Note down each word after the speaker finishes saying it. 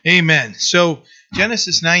Amen. So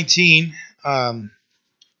Genesis 19,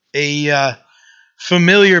 a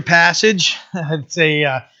familiar passage.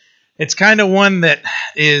 It's kind of one that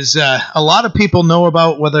is a lot of people know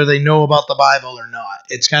about, whether they know about the Bible or not.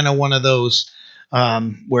 It's kind of one of those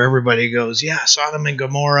where everybody goes, yeah, Sodom and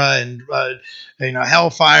Gomorrah, and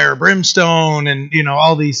hellfire, brimstone, and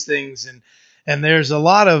all these things, and there's a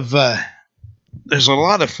lot of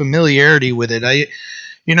familiarity with it.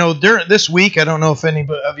 During this week, I don't know if any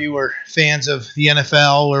of you are fans of the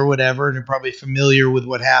NFL or whatever, and are probably familiar with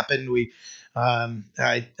what happened. It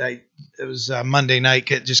was Monday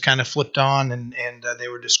night. It just kind of flipped on, and they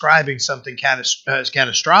were describing something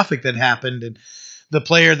catastrophic that happened, and the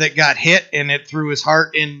player that got hit and it threw his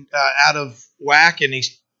heart in out of whack, and he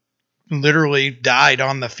literally died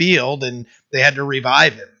on the field, and they had to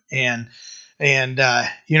revive him. And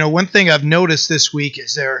one thing I've noticed this week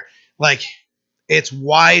is like it's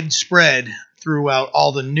widespread throughout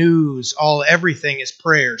all the news. Everything is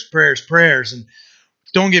prayers, prayers, prayers. And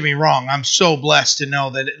don't get me wrong, I'm so blessed to know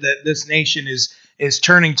that this nation is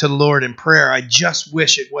turning to the Lord in prayer. I just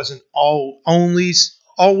wish it wasn't always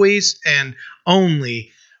and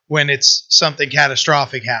only when it's something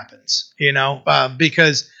catastrophic happens.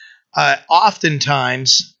 Because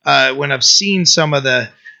oftentimes when I've seen some of the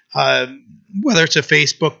whether it's a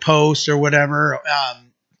Facebook post or whatever,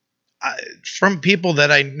 from people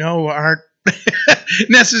that I know aren't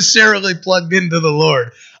necessarily plugged into the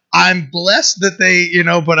Lord. I'm blessed that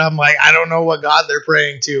but I'm like, I don't know what God they're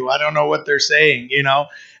praying to. I don't know what they're saying,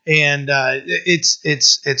 and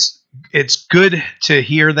it's good to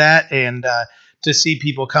hear that, and to see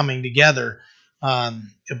people coming together.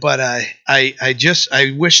 But I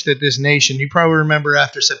wish that this nation, you probably remember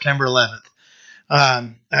after September 11th.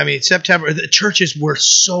 September, the churches were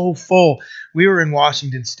so full. We were in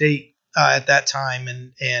Washington State at that time,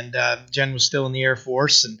 and Jen was still in the Air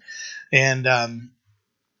Force, and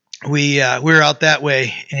we were out that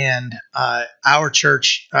way, and our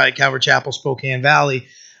church, Calvary Chapel, Spokane Valley,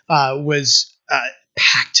 was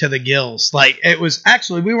packed to the gills. Like, it was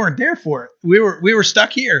actually, we weren't there for it. We were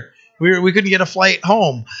stuck here. We couldn't get a flight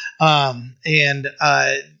home, but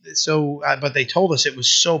they told us it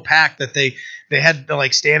was so packed that they had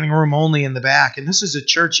like standing room only in the back. And this is a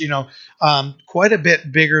church, quite a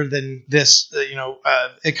bit bigger than this.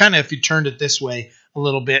 It kind of, if you turned it this way a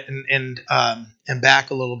little bit and back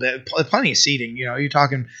a little bit, plenty of seating. You're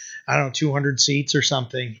talking, I don't know, 200 seats or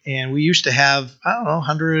something. And we used to have, I don't know,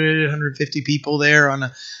 100, 150 people there on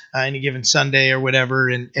any given Sunday or whatever.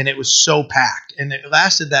 And it was so packed, and it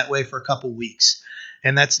lasted that way for a couple weeks.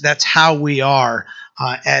 And that's how we are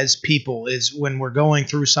as people, is when we're going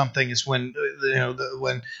through something, is when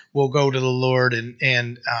when we'll go to the Lord and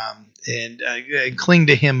cling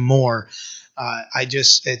to Him more.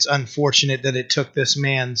 It's unfortunate that it took this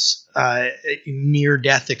man's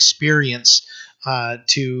near-death experience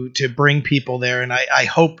to bring people there, and I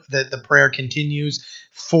hope that the prayer continues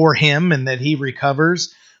for him and that he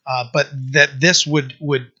recovers. But that this would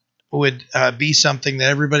be something that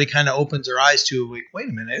everybody kind of opens their eyes to. Like, wait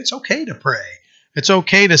a minute, it's okay to pray. It's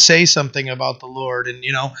okay to say something about the Lord. And,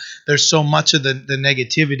 there's so much of the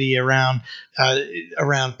negativity around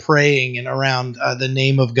praying and around the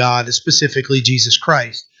name of God, specifically Jesus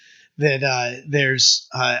Christ, that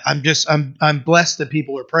I'm blessed that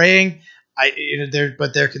people are praying.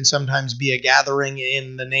 But there can sometimes be a gathering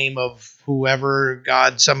in the name of whoever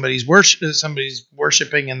God somebody's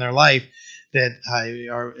worshiping in their life,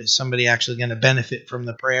 that is somebody actually going to benefit from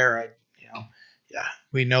the prayer. Yeah,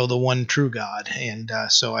 we know the one true God, and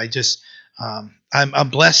so I'm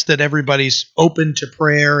blessed that everybody's open to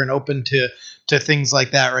prayer and open to things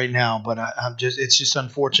like that right now. But it's just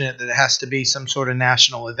unfortunate that it has to be some sort of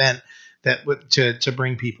national event to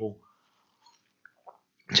bring people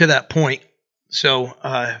to that point. So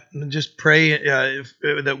just pray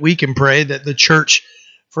that we can pray that the church,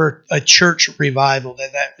 for a church revival,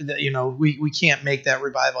 that we can't make that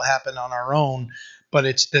revival happen on our own, but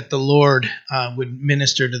it's that the Lord would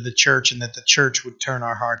minister to the church, and that the church would turn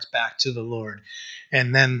our hearts back to the Lord,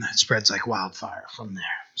 and then it spreads like wildfire from there.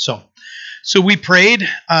 So we prayed.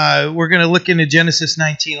 We're going to look into Genesis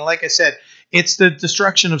 19. Like I said, it's the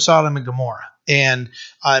destruction of Sodom and Gomorrah, and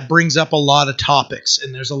it brings up a lot of topics,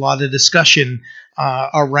 and there's a lot of discussion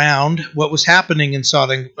around what was happening in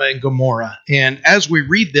Sodom and Gomorrah. And as we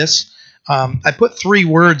read this, I put 3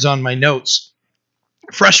 words on my notes: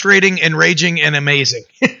 frustrating, enraging, and amazing.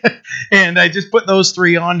 And I just put those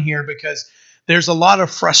 3 on here because there's a lot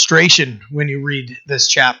of frustration when you read this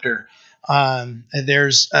chapter.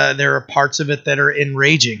 There are parts of it that are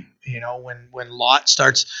enraging, When Lot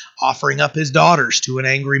starts offering up his daughters to an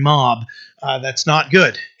angry mob, that's not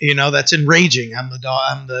good. That's enraging. I'm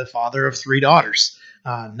the father of 3 daughters.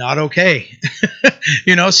 Not okay.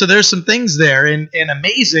 So there's some things there, and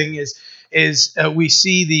amazing is we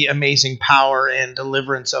see the amazing power and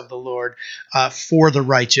deliverance of the Lord for the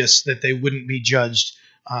righteous, that they wouldn't be judged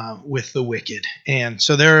with the wicked. And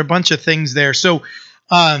so there are a bunch of things there. So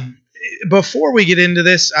before we get into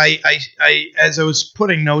this, I as I was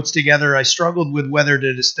putting notes together, I struggled with whether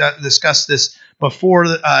to discuss this before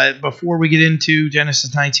we get into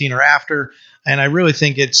Genesis 19 or after. And I really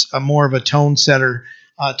think it's more of a tone setter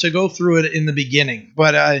to go through it in the beginning.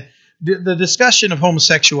 But the discussion of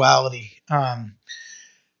homosexuality,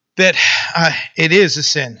 that it is a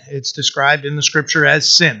sin. It's described in the scripture as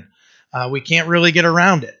sin. We can't really get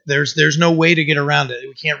around it. There's no way to get around it.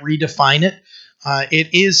 We can't redefine it.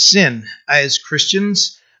 It is sin. As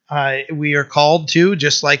Christians, we are called to,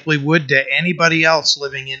 just like we would to anybody else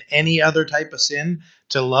living in any other type of sin,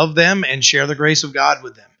 to love them and share the grace of God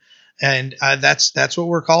with them. And that's what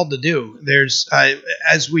we're called to do. There's,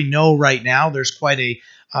 as we know right now, there's quite a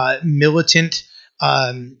militant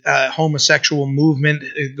homosexual movement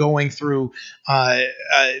going through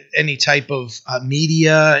any type of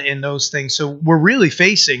media and those things. So we're really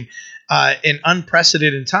facing an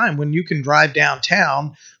unprecedented time when you can drive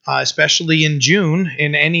downtown, especially in June,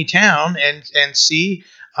 in any town, and see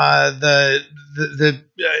I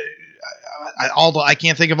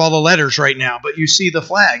can't think of all the letters right now, but you see the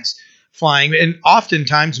flags flying, and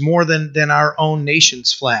oftentimes more than our own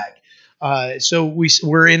nation's flag. So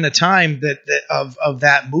we're in a time of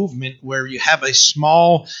that movement where you have a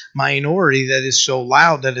small minority that is so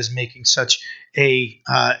loud that is making such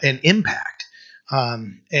an impact.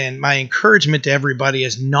 And my encouragement to everybody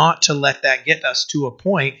is not to let that get us to a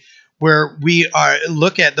point where we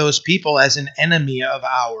look at those people as an enemy of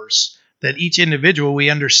ours. That each individual,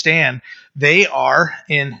 we understand they are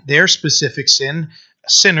in their specific sin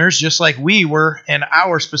sinners, just like we were in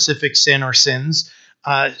our specific sin or sins,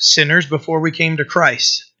 sinners before we came to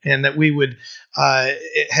Christ, and that we would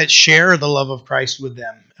share the love of Christ with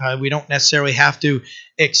them. We don't necessarily have to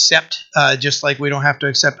accept, just like we don't have to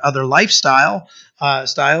accept other lifestyle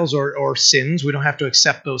styles or sins. We don't have to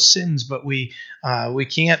accept those sins, but we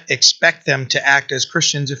can't expect them to act as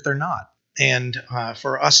Christians if they're not. And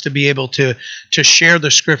for us to be able to share the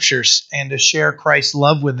scriptures and to share Christ's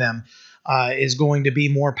love with them is going to be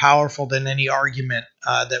more powerful than any argument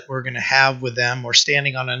that we're going to have with them, or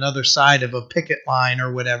standing on another side of a picket line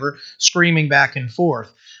or whatever, screaming back and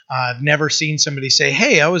forth. I've never seen somebody say,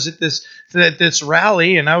 "Hey, I was at this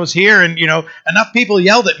rally and I was here, and enough people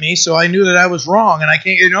yelled at me, so I knew that I was wrong, and I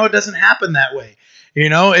can't." It doesn't happen that way.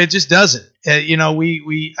 It just doesn't.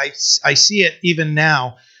 I see it even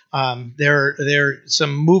now. There are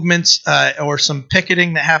some movements or some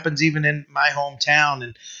picketing that happens even in my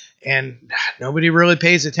hometown, and nobody really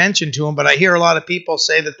pays attention to them. But I hear a lot of people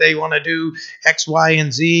say that they want to do X, Y,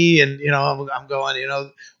 and Z, and I'm going,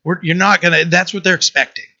 you're not gonna. That's what they're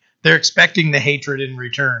expecting. They're expecting the hatred in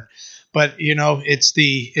return. But it's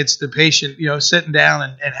the patient, sitting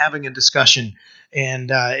down and having a discussion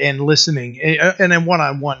and listening, and in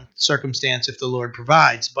one-on-one circumstance if the Lord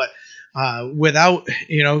provides, but. Without,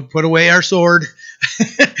 put away our sword.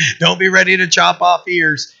 Don't be ready to chop off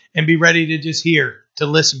ears, and be ready to just hear, to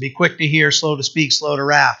listen. Be quick to hear, slow to speak, slow to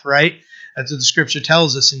wrath, right? That's what the scripture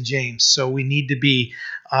tells us in James. So we need to be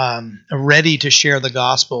ready to share the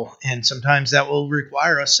gospel. And sometimes that will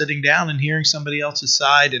require us sitting down and hearing somebody else's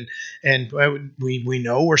side. And we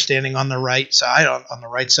know we're standing on the right side, on the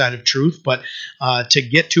right side of truth. But to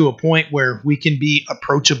get to a point where we can be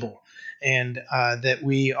approachable, and that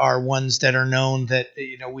we are ones that are known, that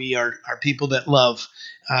we are people that love,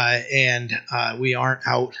 and we aren't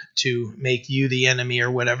out to make you the enemy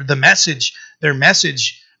or whatever. Their message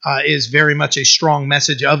is very much a strong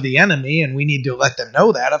message of the enemy, and we need to let them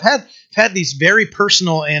know that. I've had these very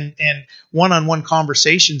personal and one-on-one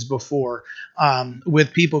conversations before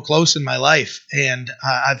with people close in my life, and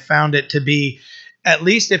I've found it to be, at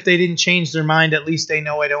least if they didn't change their mind, at least they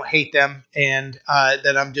know I don't hate them, and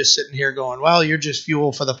that I'm just sitting here going, well, you're just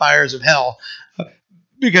fuel for the fires of hell,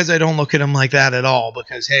 because I don't look at them like that at all,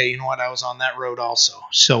 because, hey, you know what? I was on that road also.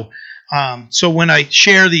 So when I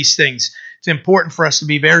share these things, it's important for us to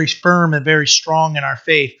be very firm and very strong in our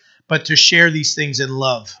faith, but to share these things in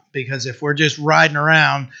love, because if we're just riding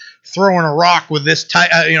around throwing a rock with this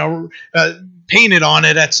painted on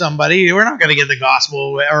it at somebody, we're not going to get the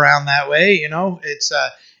gospel around that way.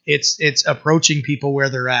 It's approaching people where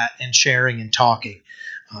they're at and sharing and talking.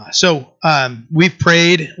 So we've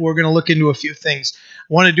prayed. We're going to look into a few things.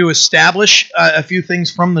 I want to establish a few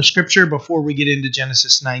things from the scripture before we get into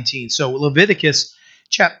Genesis 19. So Leviticus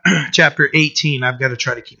chapter 18. I've got to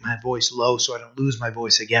try to keep my voice low so I don't lose my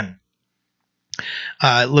voice again.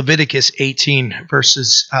 Leviticus 18,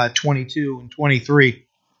 verses 22 and 23.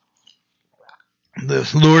 The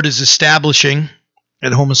Lord is establishing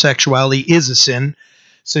that homosexuality is a sin.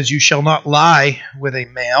 It says, "You shall not lie with a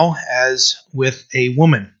male as with a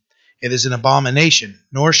woman. It is an abomination.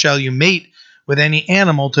 Nor shall you mate with any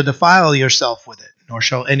animal to defile yourself with it. Nor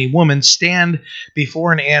shall any woman stand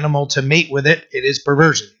before an animal to mate with it. It is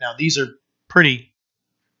perversion." Now, these are pretty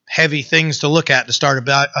heavy things to look at to start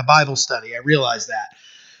a Bible study. I realize that.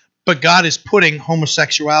 But God is putting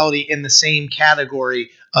homosexuality in the same category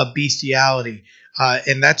of bestiality.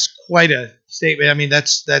 And that's quite a statement. I mean,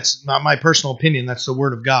 that's not my personal opinion. That's the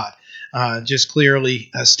word of God. Just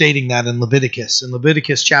clearly stating that in Leviticus. In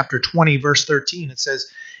Leviticus chapter 20, verse 13, it says,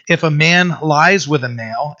 "If a man lies with a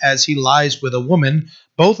male as he lies with a woman,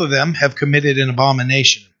 both of them have committed an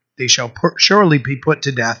abomination. They shall surely be put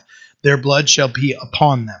to death. Their blood shall be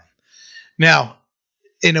upon them." Now,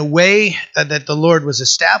 in a way that the Lord was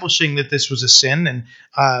establishing that this was a sin,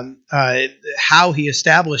 and how he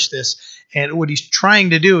established this, and what he's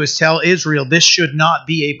trying to do is tell Israel this should not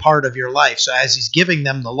be a part of your life. So as he's giving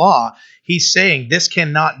them the law, he's saying this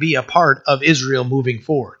cannot be a part of Israel moving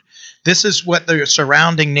forward. This is what the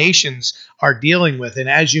surrounding nations are dealing with, and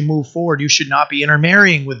as you move forward, you should not be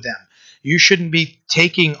intermarrying with them. You shouldn't be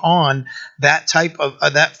taking on that type of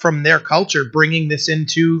that from their culture, bringing this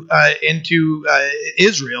into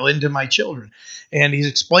Israel, into my children. And he's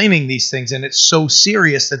explaining these things, and it's so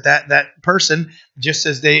serious that person, just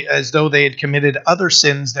as though they had committed other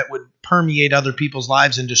sins that would permeate other people's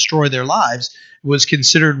lives and destroy their lives, was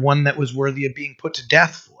considered one that was worthy of being put to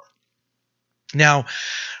death for. Now,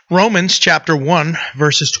 Romans chapter 1,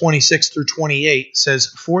 verses 26 through 28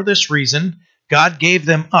 says, "For this reason, God gave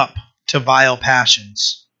them up to vile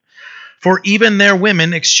passions. For even their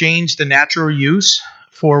women exchanged the natural use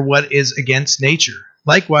for what is against nature.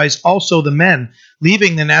 Likewise, also the men,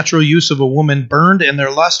 leaving the natural use of a woman, burned in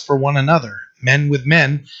their lust for one another, men with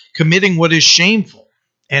men, committing what is shameful,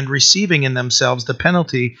 and receiving in themselves the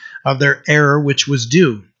penalty of their error which was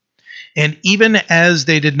due. And even as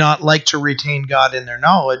they did not like to retain God in their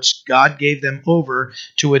knowledge, God gave them over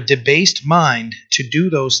to a debased mind to do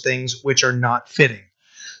those things which are not fitting."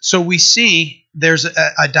 So we see there's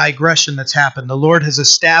a digression that's happened. The Lord has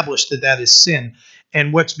established that is sin.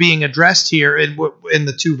 And what's being addressed here in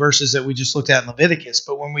the two verses that we just looked at in Leviticus.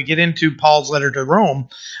 But when we get into Paul's letter to Rome,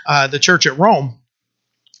 the church at Rome,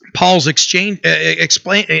 Paul's explaining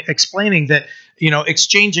that,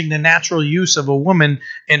 exchanging the natural use of a woman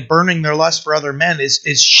and burning their lust for other men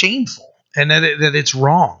is shameful, and that it's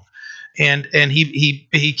wrong. And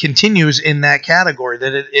he continues in that category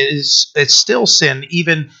that it's still sin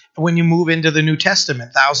even when you move into the New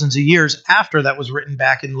Testament, thousands of years after that was written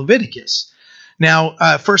back in Leviticus. Now,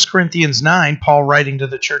 1 Corinthians 9, Paul writing to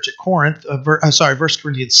the church at Corinth, 1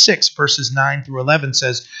 Corinthians 6, verses 9 through 11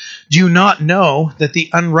 says, "Do you not know that the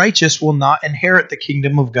unrighteous will not inherit the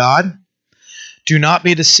kingdom of God? Do not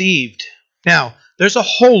be deceived." Now, there's a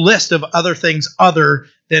whole list of other things other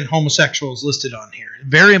than homosexuals listed on here.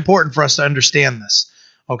 Very important for us to understand this.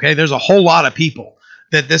 Okay, there's a whole lot of people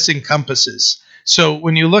that this encompasses. So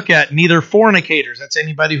when you look at neither fornicators, that's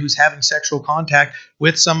anybody who's having sexual contact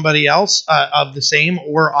with somebody else of the same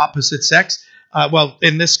or opposite sex. Well,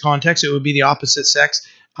 in this context, it would be the opposite sex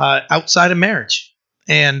outside of marriage.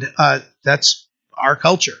 And that's our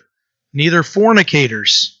culture. Neither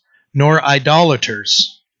fornicators, nor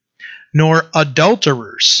idolaters, nor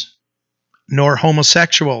adulterers, nor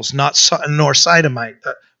homosexuals, nor sodomites,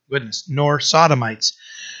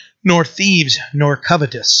 nor thieves, nor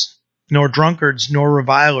covetous, nor drunkards, nor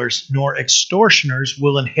revilers, nor extortioners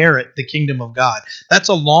will inherit the kingdom of God. That's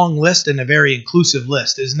a long list and a very inclusive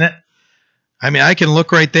list, isn't it? I mean, I can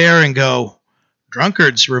look right there and go,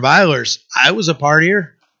 drunkards, revilers, I was a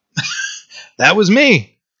partier. That was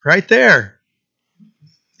me right there.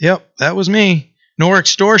 Yep, that was me. Nor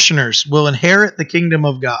extortioners will inherit the kingdom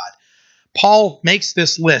of God. Paul makes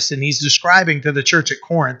this list, and he's describing to the church at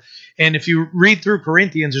Corinth. And if you read through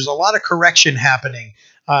Corinthians, there's a lot of correction happening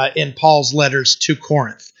in Paul's letters to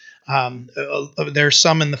Corinth. There's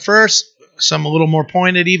some in the first, some a little more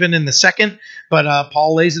pointed even in the second, but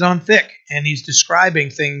Paul lays it on thick, and he's describing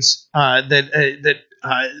things that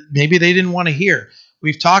maybe they didn't want to hear.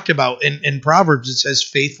 We've talked about in Proverbs, it says,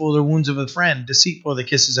 "Faithful are the wounds of a friend, deceitful are the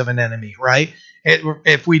kisses of an enemy," right?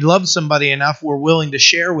 If we love somebody enough, we're willing to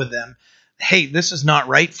share with them, hey, this is not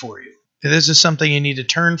right for you. This is something you need to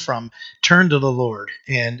turn from, turn to the Lord.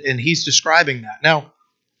 And he's describing that. Now,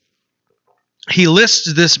 he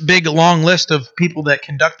lists this big, long list of people that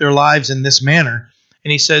conduct their lives in this manner.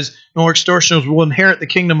 And he says, no extortioners will inherit the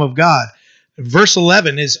kingdom of God. Verse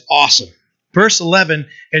 11 is awesome. Verse 11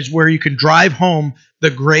 is where you can drive home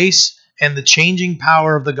the grace and the changing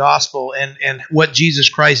power of the gospel and what Jesus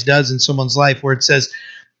Christ does in someone's life, where it says,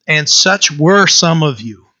 and such were some of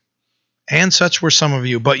you,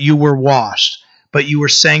 but you were washed, but you were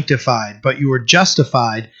sanctified, but you were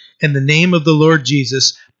justified in the name of the Lord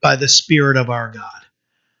Jesus by the Spirit of our God.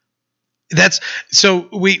 That's so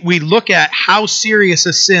we look at how serious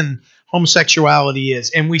a sin homosexuality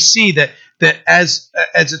is, and we see that as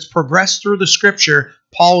it's progressed through the Scripture,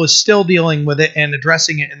 Paul is still dealing with it and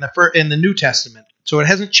addressing it in the New Testament. So it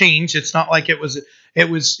hasn't changed. It's not like it was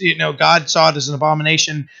God saw it as an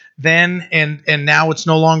abomination then, and now it's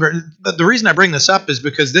no longer. The reason I bring this up is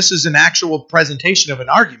because this is an actual presentation of an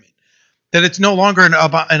argument. That it's no longer an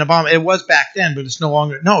abomination. It was back then, but it's no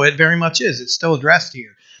longer. No, it very much is. It's still addressed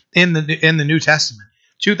here in the New Testament.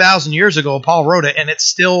 2,000 years ago, Paul wrote it, and it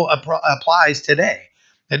still applies today.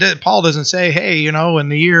 Paul doesn't say, hey, in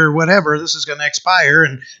the year whatever, this is going to expire,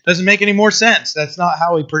 and it doesn't make any more sense. That's not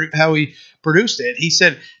how he produced it. He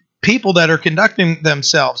said, people that are conducting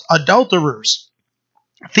themselves, adulterers,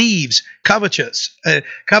 thieves, covetous,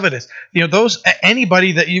 those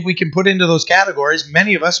anybody that we can put into those categories.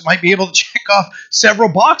 Many of us might be able to check off several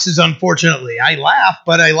boxes. Unfortunately, I laugh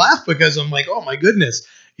because I'm like, oh my goodness,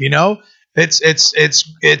 it's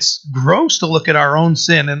gross to look at our own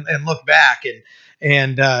sin and look back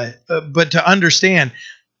but to understand,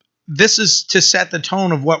 this is to set the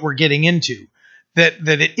tone of what we're getting into. That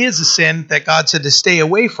it is a sin that God said to stay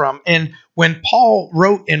away from. And when Paul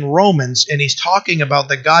wrote in Romans, and he's talking about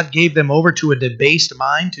that God gave them over to a debased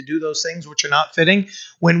mind to do those things which are not fitting,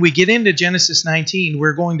 when we get into Genesis 19,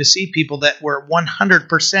 we're going to see people that were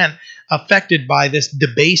 100% affected by this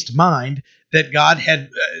debased mind that God had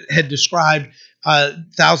described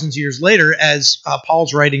thousands of years later as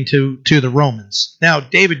Paul's writing to the Romans. Now,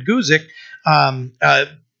 David Guzik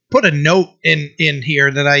put a note in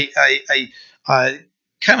here that I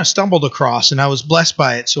kind of stumbled across, and I was blessed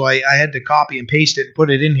by it, so I had to copy and paste it and put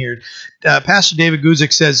it in here. Pastor David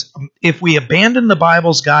Guzik says, if we abandon the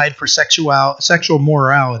Bible's guide for sexual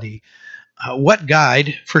morality, what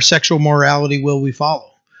guide for sexual morality will we follow?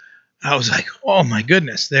 I was like, oh my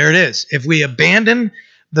goodness, there it is. If we abandon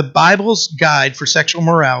the Bible's guide for sexual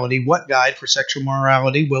morality, what guide for sexual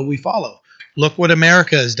morality will we follow? Look what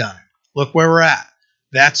America has done. Look where we're at.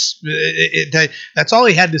 That's all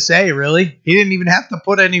he had to say, really. He didn't even have to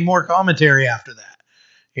put any more commentary after that.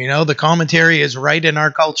 The commentary is right in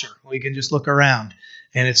our culture. We can just look around,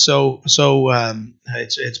 and it's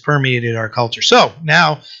it's permeated our culture. So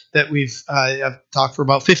now that I've talked for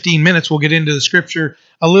about 15 minutes, we'll get into the Scripture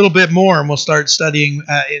a little bit more, and we'll start studying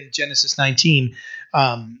in Genesis 19.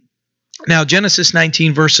 Now, Genesis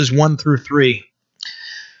 19, verses 1 through 3.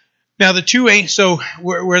 Now,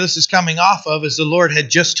 where this is coming off of is the Lord had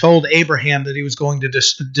just told Abraham that he was going to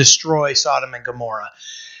destroy Sodom and Gomorrah.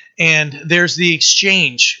 And there's the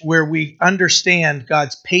exchange where we understand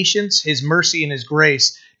God's patience, his mercy, and his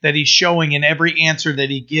grace that he's showing in every answer that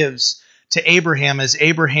he gives to Abraham as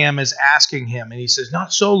Abraham is asking him. And he says,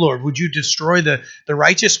 not so, Lord, would you destroy the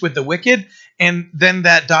righteous with the wicked? And then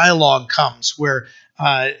that dialogue comes where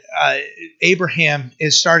Abraham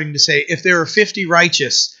is starting to say, if there are 50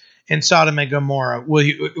 righteous in Sodom and Gomorrah,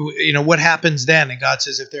 what happens then? And God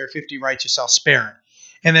says, if there are 50 righteous, I'll spare it.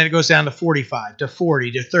 And then it goes down to 45, to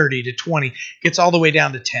 40, to 30, to 20, gets all the way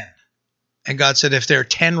down to 10. And God said, if there are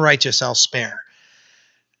 10 righteous, I'll spare.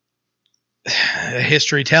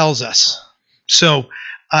 History tells us. So,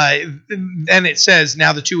 and it says,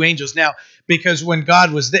 now the two angels. Now, because when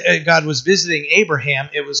God was visiting Abraham,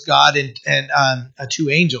 it was God and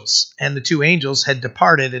two angels. And the two angels had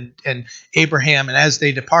departed, and Abraham, and as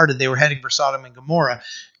they departed, they were heading for Sodom and Gomorrah.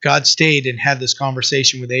 God stayed and had this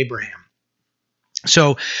conversation with Abraham.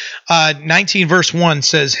 So 19 verse 1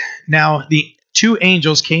 says, now the two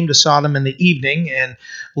angels came to Sodom in the evening, and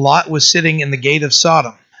Lot was sitting in the gate of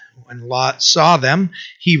Sodom. When Lot saw them,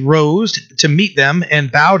 he rose to meet them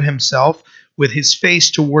and bowed himself with his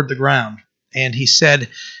face toward the ground. And he said,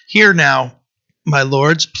 here now, my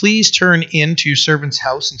lords, please turn into your servant's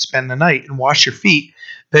house and spend the night and wash your feet,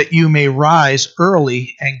 that you may rise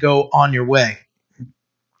early and go on your way.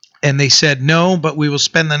 And they said, no, but we will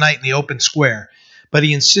spend the night in the open square. But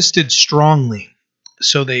he insisted strongly.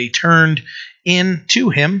 So they turned in to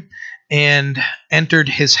him and entered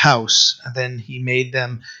his house. And then he made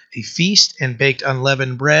them a feast and baked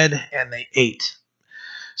unleavened bread, and they ate.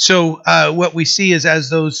 So what we see is as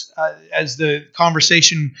the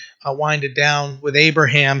conversation winded down with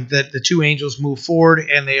Abraham, that the two angels move forward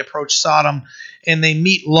and they approach Sodom and they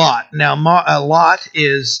meet Lot. Now Lot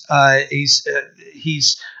is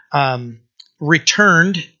he's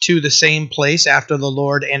returned to the same place after the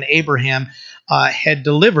Lord and Abraham had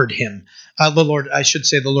delivered him. The Lord, I should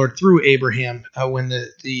say, the Lord through Abraham when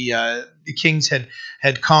the kings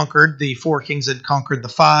had conquered, the four kings had conquered the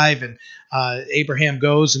five, and Abraham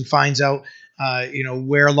goes and finds out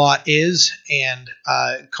where Lot is and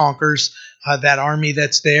conquers that army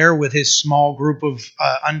that's there with his small group of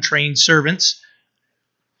untrained servants,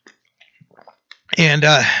 and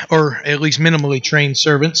or at least minimally trained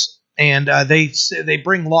servants. And they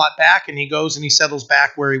bring Lot back, and he goes and he settles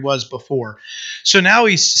back where he was before. So now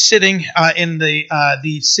he's sitting in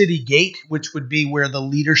the city gate, which would be where the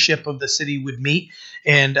leadership of the city would meet,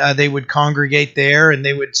 and they would congregate there, and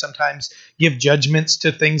they would sometimes give judgments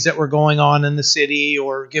to things that were going on in the city,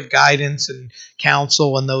 or give guidance and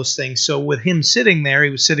counsel and those things. So with him sitting there, he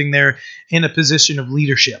was sitting there in a position of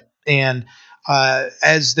leadership. And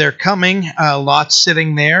as they're coming, Lot's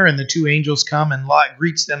sitting there, and the two angels come, and Lot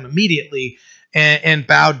greets them immediately and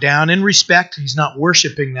bowed down in respect. He's not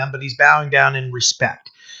worshiping them, but he's bowing down in respect.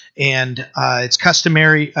 And it's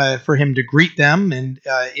customary for him to greet them. And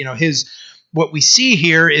what we see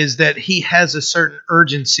here is that he has a certain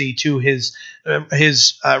urgency to his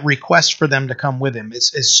request for them to come with him.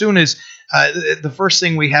 As soon as the first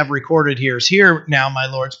thing we have recorded here is, "Here now, my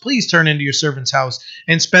lords, please turn into your servant's house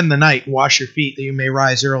and spend the night. Wash your feet, that you may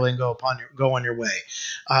rise early and go on your way."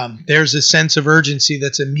 There's a sense of urgency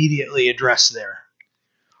that's immediately addressed there.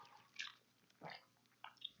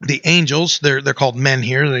 The angels, they're called men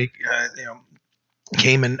here. They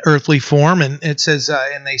came in earthly form, and it says,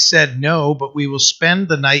 and they said, "No, but we will spend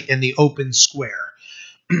the night in the open square."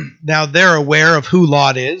 Now they're aware of who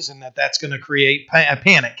Lot is, and that's going to create a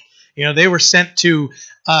panic. They were sent to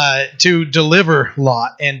deliver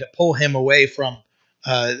Lot and to pull him away from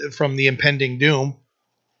the impending doom.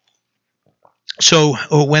 So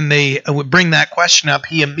when they would bring that question up,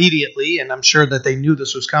 he immediately, and I'm sure that they knew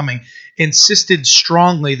this was coming, insisted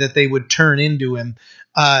strongly that they would turn into him.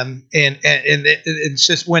 And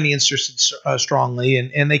insist when he insisted strongly,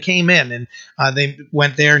 and they came in, and they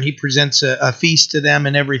went there, and he presents a feast to them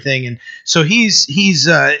and everything. And so he's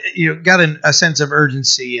got a sense of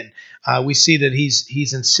urgency, and we see that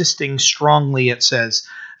he's insisting strongly. It says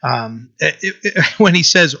when he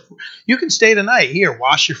says, "You can stay tonight here,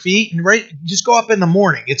 wash your feet, and just go up in the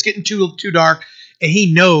morning. It's getting too dark," and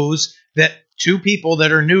he knows that two people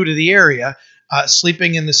that are new to the area.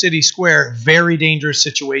 Sleeping in the city square, very dangerous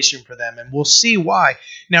situation for them. And we'll see why.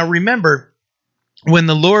 Now, remember, when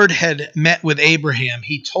the Lord had met with Abraham,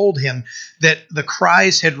 he told him that the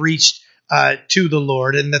cries had reached to the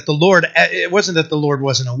Lord, and that the Lord, it wasn't that the Lord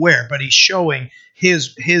wasn't aware, but he's showing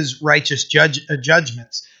his righteous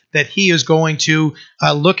judgments, that he is going to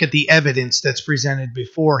look at the evidence that's presented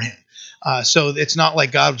before him. So it's not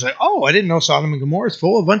like God was like, "Oh, I didn't know Sodom and Gomorrah is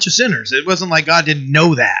full of a bunch of sinners." It wasn't like God didn't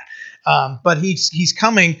know that. But he's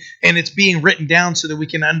coming, and it's being written down so that we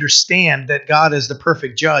can understand that God, as the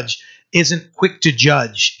perfect judge, isn't quick to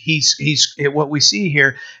judge. He's what we see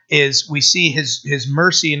here is we see his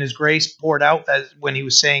mercy and his grace poured out, as when he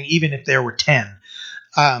was saying, even if there were 10.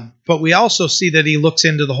 But we also see that he looks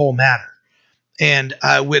into the whole matter. And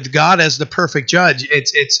with God as the perfect judge,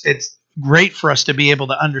 it's great for us to be able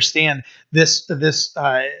to understand this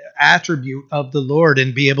attribute of the Lord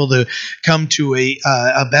and be able to come to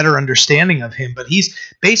a better understanding of him. But he's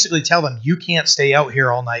basically telling them, "You can't stay out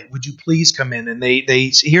here all night. Would you please come in?" And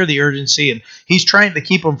they hear the urgency, and he's trying to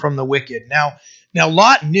keep them from the wicked. Now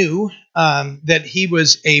Lot knew that he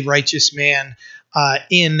was a righteous man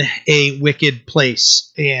in a wicked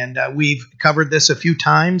place, and we've covered this a few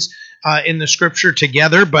times in the scripture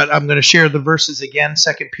together, but I'm going to share the verses again.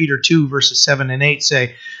 2 Peter 2 verses 7 and 8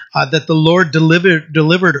 say that the Lord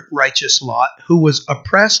delivered righteous Lot, who was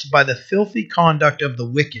oppressed by the filthy conduct of the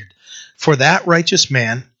wicked. For that righteous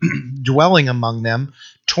man, dwelling among them,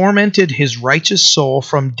 tormented his righteous soul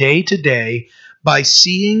from day to day by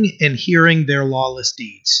seeing and hearing their lawless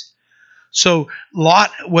deeds. So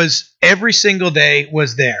Lot was every single day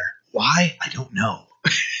was there. Why? I don't know.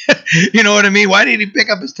 You know what I mean? Why did he pick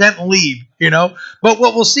up his tent and leave? But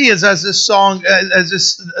what we'll see is, as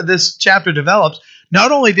this chapter develops,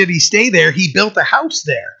 not only did he stay there, he built a house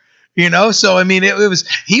there. So I mean,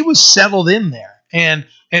 he was settled in there, and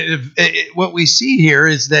what we see here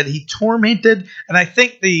is that he tormented, and I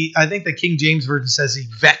think the King James Version says he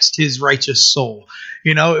vexed his righteous soul.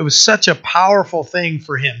 It was such a powerful thing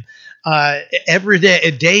for him every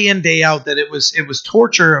day in, day out, that it was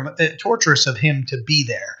torturous of him to be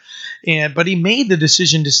there. But he made the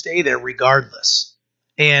decision to stay there regardless.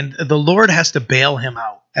 And the Lord has to bail him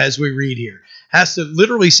out, as we read here, has to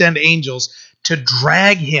literally send angels to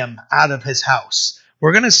drag him out of his house.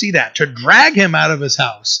 We're going to see that, to drag him out of his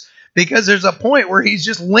house, because there's a point where he's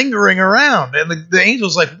just lingering around, and the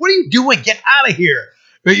angel's like, "What are you doing? Get out of here!"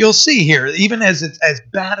 But you'll see here, even as it's as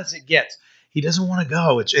bad as it gets, he doesn't want to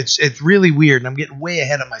go. It's really weird, and I'm getting way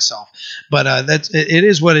ahead of myself. But it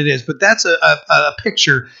is what it is. But that's a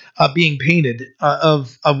picture being painted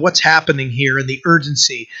of what's happening here, and the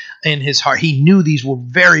urgency in his heart. He knew these were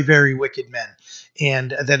very, very wicked men,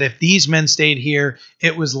 and that if these men stayed here,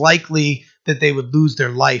 it was likely that they would lose their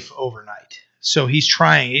life overnight. So he's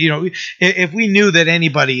trying. If we knew that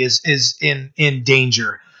anybody is in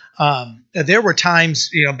danger, there were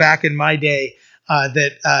times, back in my day,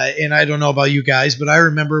 that and I don't know about you guys, but I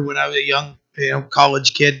remember when I was a young,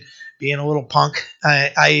 college kid, being a little punk.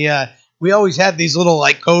 We always had these little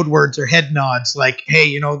like code words or head nods, like,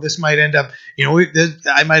 "Hey, this might end up,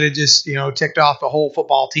 I might have just, ticked off the whole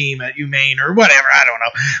football team at UMaine or whatever. I don't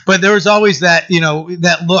know." But there was always that,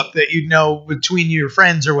 that look that between your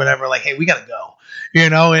friends or whatever, like, "Hey, we got to go,"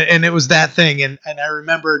 and it was that thing. And I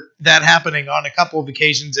remember that happening on a couple of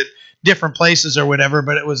occasions at different places or whatever,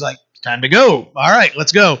 but it was like, "It's time to go. All right,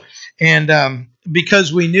 let's go." And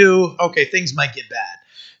because we knew, okay, things might get bad.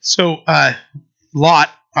 So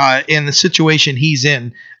Lot, in the situation he's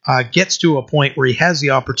in, gets to a point where he has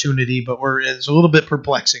the opportunity, but it's a little bit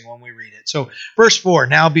perplexing when we read it. So verse 4,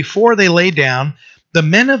 "Now before they lay down, the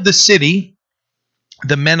men of the city,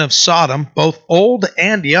 the men of Sodom, both old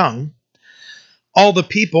and young, all the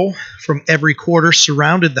people from every quarter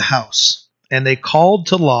surrounded the house. And they called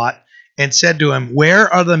to Lot and said to him,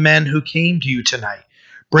 'Where are the men who came to you tonight?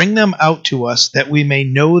 Bring them out to us, that we may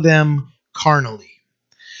know them carnally.'"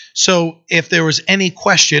 So if there was any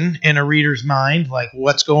question in a reader's mind, like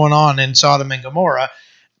what's going on in Sodom and Gomorrah,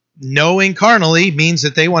 knowing carnally means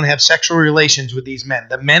that they want to have sexual relations with these men.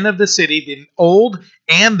 The men of the city, the old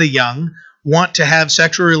and the young, want to have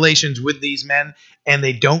sexual relations with these men, and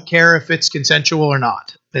they don't care if it's consensual or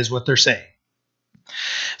not, is what they're saying.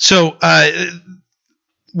 So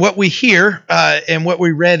what we hear and what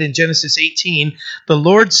we read in Genesis 18, the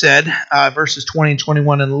Lord said, verses 20 and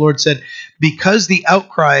 21, "And the Lord said, because the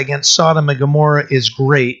outcry against Sodom and Gomorrah is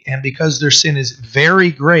great, and because their sin is very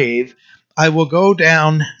grave, I will go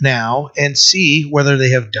down now and see whether they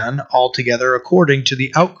have done altogether according to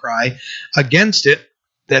the outcry against it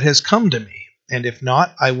that has come to me. And if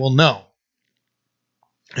not, I will know."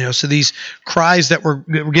 So these cries that were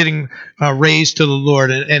getting raised to the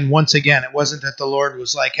Lord, and once again, it wasn't that the Lord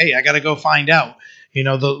was like, "Hey, I got to go find out."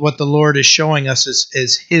 What the Lord is showing us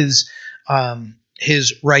is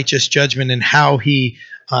His righteous judgment and how He,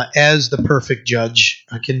 as the perfect judge,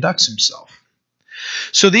 conducts Himself.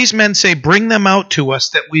 So these men say, "Bring them out to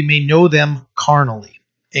us, that we may know them carnally."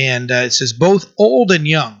 And it says, both old and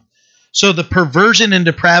young. So the perversion and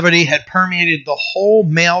depravity had permeated the whole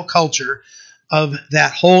male culture of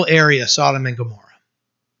that whole area, Sodom and Gomorrah.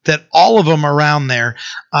 That all of them around there,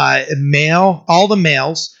 all the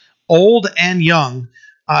males, old and young,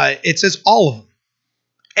 it says all of them,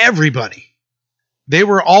 everybody. They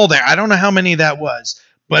were all there. I don't know how many that was,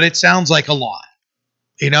 but it sounds like a lot.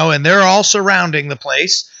 And they're all surrounding the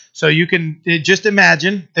place. So you can just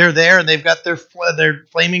imagine they're there, and they've got their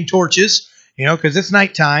flaming torches, because it's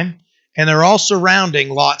nighttime, and they're all surrounding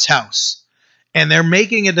Lot's house. And they're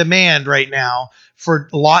making a demand right now for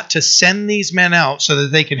Lot to send these men out so that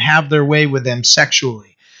they can have their way with them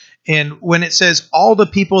sexually. And when it says all the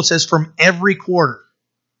people, it says from every quarter.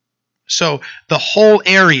 So the whole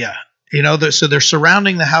area, so they're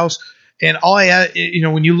surrounding the house. And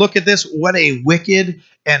when you look at this, what a wicked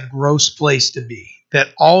and gross place to be.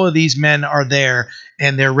 That all of these men are there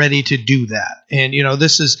and they're ready to do that. And,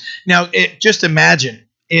 this is, just imagine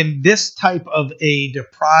in this type of a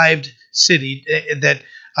depraved city,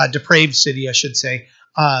 depraved city, I should say,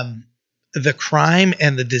 the crime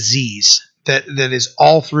and the disease that is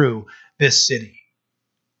all through this city.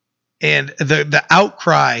 And the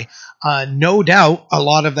outcry, no doubt, a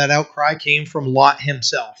lot of that outcry came from Lot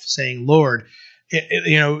himself, saying, "Lord,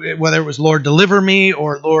 whether it was Lord, deliver me,"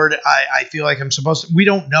 or "Lord, I feel like I'm supposed to." We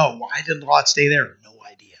don't know. Why did Lot stay there? No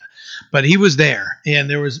idea. But he was there, and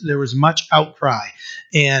there was much outcry.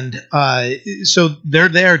 And so they're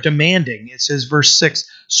there demanding. It says, verse 6,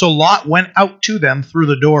 "So Lot went out to them through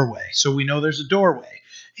the doorway." So we know there's a doorway,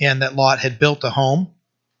 and that Lot had built a home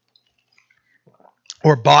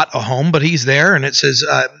or bought a home, but he's there. And it says,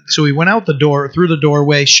 so he went out through the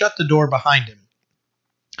doorway, shut the door behind him.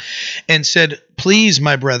 and said, "Please,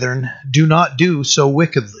 my brethren, do not do so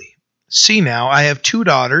wickedly. See now, I have 2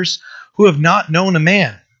 daughters who have not known a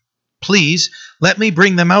man. Please let me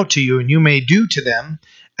bring them out to you, and you may do to them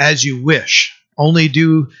as you wish. Only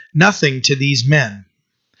do nothing to these men,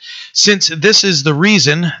 since this is the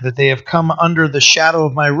reason that they have come under the shadow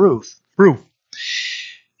of my roof."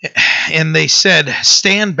 And they said,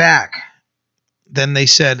 "Stand back." Then they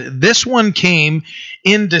said, "This one came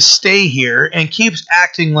in to stay here and keeps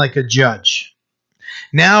acting like a judge.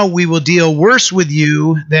 Now we will deal worse with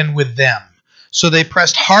you than with them." So they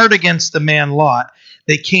pressed hard against the man Lot.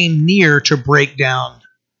 They came near to break down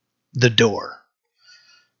the door.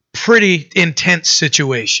 Pretty intense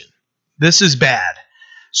situation. This is bad.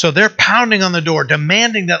 So they're pounding on the door,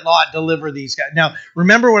 demanding that Lot deliver these guys. Now,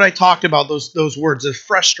 remember what I talked about, those words of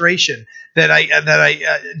frustration that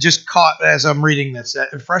I just caught as I'm reading this.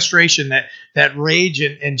 That frustration, that rage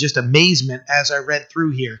and just amazement as I read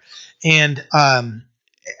through here. And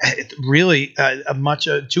really,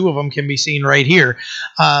 two of them can be seen right here.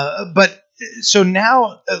 But so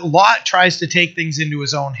now Lot tries to take things into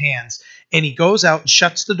his own hands, and he goes out and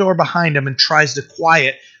shuts the door behind him and tries to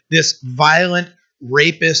quiet this violent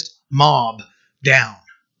rapist mob down.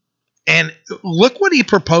 And look what he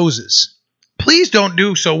proposes. "Please don't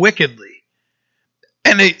do so wickedly."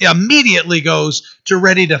 And it immediately goes to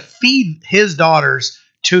ready to feed his daughters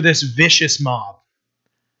to this vicious mob.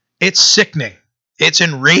 It's sickening. It's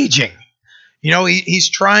enraging. He's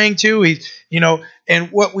trying to,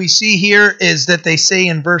 and what we see here is that they say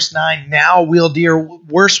in verse 9, "Now we'll deal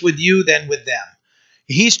worse with you than with them."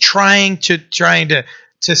 He's trying to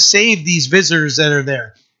save these visitors that are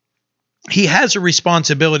there. He has a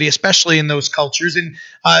responsibility, especially in those cultures. And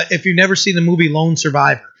if you've never seen the movie Lone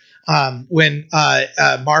Survivor, when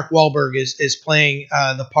Mark Wahlberg is playing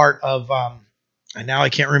the part of, and now I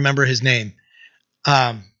can't remember his name,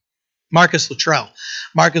 Marcus Luttrell,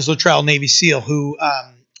 Navy SEAL, who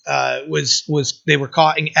they were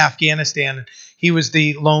caught in Afghanistan. He was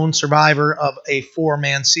the lone survivor of a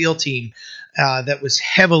 4-man SEAL team that was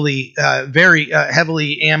very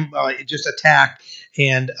heavily just attacked,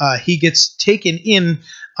 and he gets taken in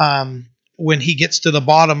when he gets to the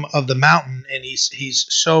bottom of the mountain, and he's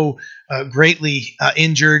so greatly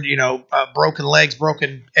injured, broken legs,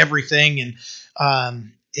 broken everything,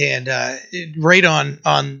 and right on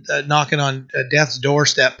knocking on death's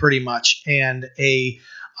doorstep, pretty much. And a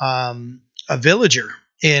villager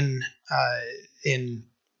in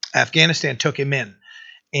Afghanistan took him in.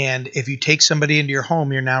 And if you take somebody into your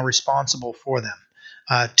home, you're now responsible for them,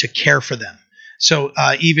 to care for them. So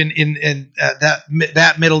even in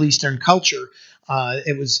that Middle Eastern culture,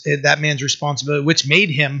 it was that man's responsibility, which made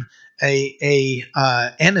him a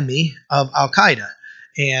enemy of Al Qaeda.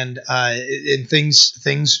 And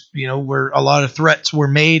things where a lot of threats were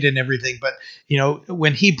made and everything. But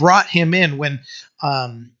when he brought him in, when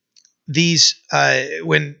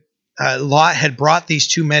Lot had brought these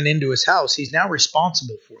 2 men into his house, he's now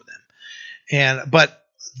responsible for them. But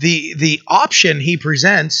the option he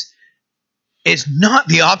presents is not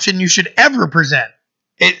the option you should ever present.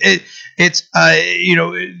 It's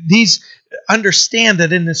these understand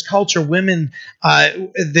that in this culture, women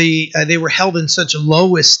they were held in such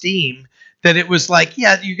low esteem that it was like,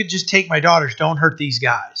 yeah, you could just take my daughters, don't hurt these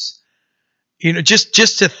guys.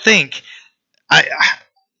 Just to think,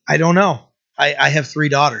 I don't know. I have 3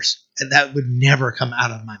 daughters, and that would never come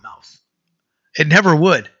out of my mouth. It never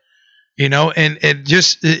would, and it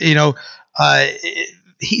just, he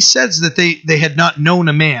says that they had not known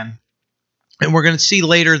a man. And we're going to see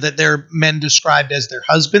later that they're men described as their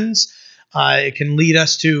husbands. It can lead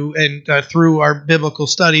us to, and through our biblical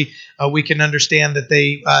study, we can understand that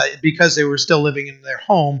they, because they were still living in their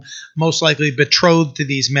home, most likely betrothed to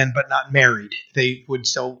these men, but not married. They would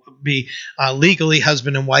still be legally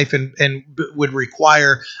husband and wife, and would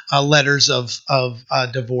require letters of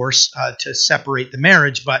divorce to separate the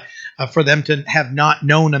marriage. But for them to have not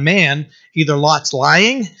known a man, either Lot's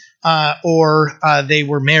lying, or they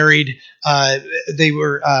were married, they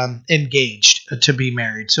were engaged to be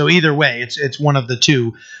married. So either way, it's one of the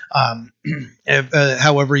two.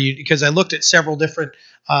 However, because I looked at several different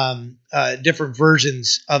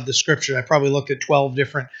versions of the scripture. I probably looked at 12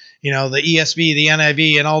 different, the ESV, the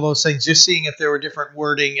NIV, and all those things, just seeing if there were different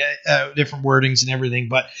wordings and everything.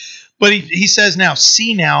 But he says now,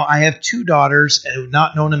 "See now, I have 2 daughters who have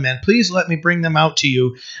not known a man. Please let me bring them out to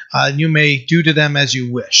you, and you may do to them as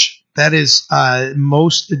you wish." That is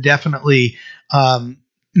most definitely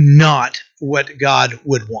not what God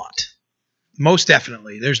would want. Most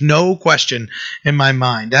definitely, there's no question in my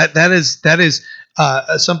mind. That is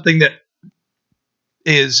something that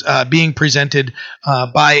being presented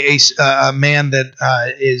by a man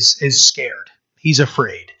that is scared. He's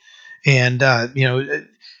afraid, and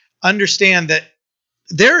understand that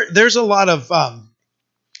there's a lot of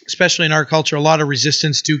especially in our culture, a lot of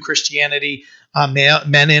resistance to Christianity,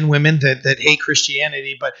 men and women that hate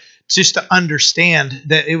Christianity. But just to understand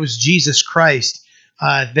that it was Jesus Christ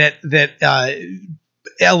that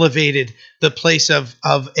elevated the place of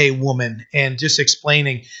a woman, and just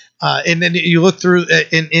explaining. And then you look through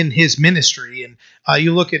in his ministry, and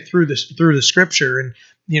you look at through the scripture, and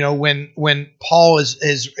when Paul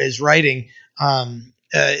is writing,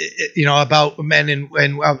 about men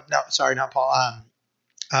and no, sorry, not Paul.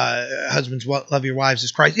 Husbands, love your wives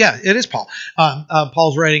as Christ. Yeah, it is Paul.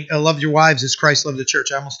 Paul's writing, love your wives as Christ loved the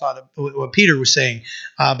church. I almost thought of what Peter was saying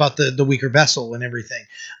about the weaker vessel and everything.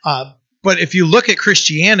 But if you look at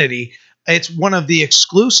Christianity, it's one of the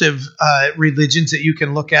exclusive religions that you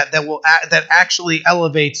can look at that actually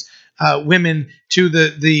elevates women to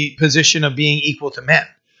the position of being equal to men.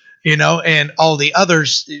 And all the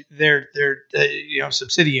others, they're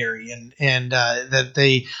subsidiary, and that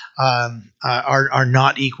they are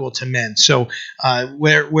not equal to men. So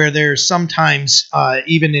where there's sometimes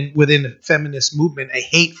even within the feminist movement a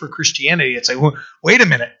hate for Christianity, it's like, well, wait a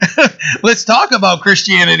minute, let's talk about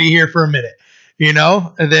Christianity here for a minute.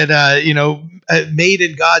 That made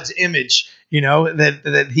in God's image,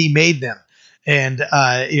 that He made them. And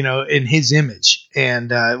in His image,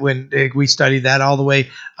 and when we study that all the way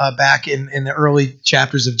back in the early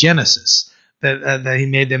chapters of Genesis, that He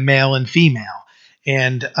made them male and female,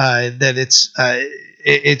 and that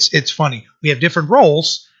it's funny. We have different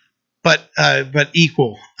roles, but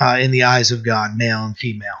equal in the eyes of God, male and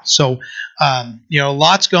female. So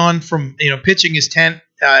Lot's gone from pitching his tent.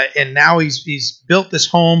 And now he's built this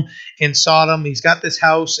home in Sodom. He's got this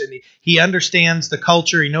house, and he understands the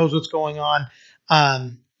culture. He knows what's going on,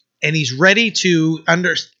 and he's ready to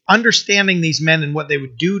understanding these men and what they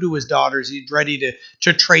would do to his daughters. He's ready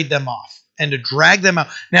to trade them off and to drag them out.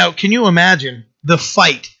 Now, can you imagine the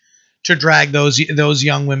fight to drag those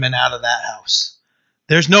young women out of that house?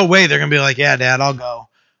 There's no way they're going to be like, "Yeah, Dad, I'll go."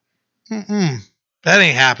 That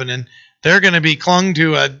ain't happening. They're going to be clung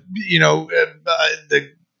to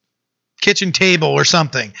the kitchen table or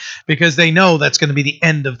something, because they know that's going to be the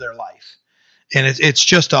end of their life, and it's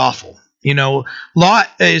just awful. Lot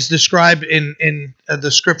is described in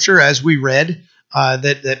the scripture as we read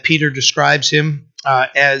that Peter describes him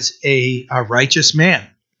as a righteous man.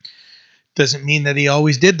 Doesn't mean that he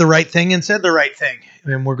always did the right thing and said the right thing.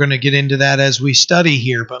 And we're going to get into that as we study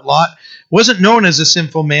here. But Lot wasn't known as a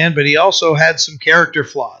sinful man, but he also had some character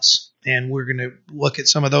flaws. And we're going to look at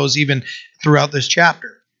some of those even throughout this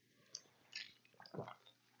chapter.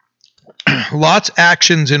 Lot's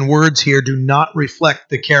actions and words here do not reflect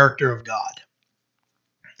the character of God.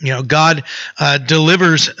 God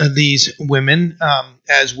delivers these women,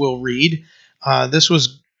 as we'll read. This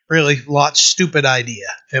was really Lot's stupid idea.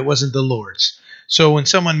 It wasn't the Lord's. So when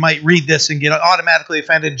someone might read this and get automatically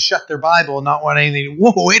offended and shut their Bible and not want anything,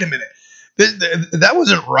 whoa, wait a minute. That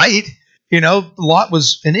wasn't right. Lot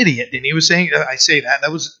was an idiot, and he was saying, I say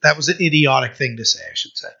that was an idiotic thing to say, I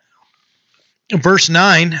should say. Verse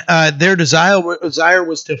 9, their desire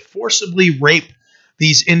was to forcibly rape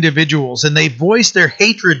these individuals, and they voiced their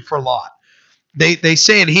hatred for Lot. They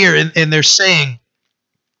say it here, and they're saying,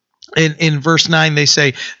 in verse 9, they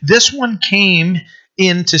say, this one came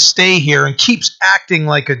in to stay here and keeps acting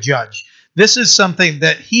like a judge. This is something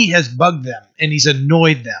that he has bugged them, and he's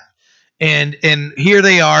annoyed them. And here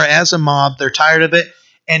they are as a mob. They're tired of it.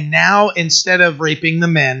 And now, instead of raping the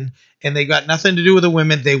men, and they got nothing to do with the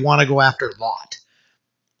women, they want to go after Lot.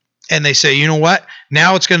 And they say, you know what?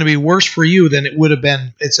 Now it's going to be worse for you than it would have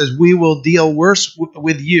been. It says, we will deal worse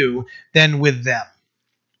with you than with them.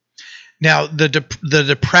 Now, the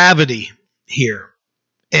depravity here,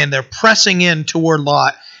 and they're pressing in toward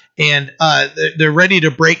Lot, and they're ready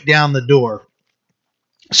to break down the door.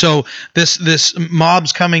 So this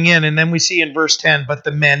mob's coming in, and then we see in verse 10, but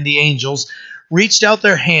the men, the angels, reached out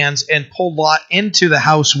their hands and pulled Lot into the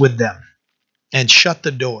house with them and shut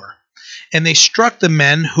the door. And they struck the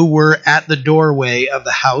men who were at the doorway of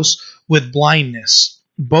the house with blindness,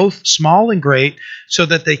 both small and great, so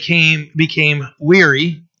that they became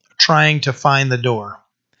weary trying to find the door.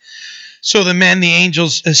 So the men, the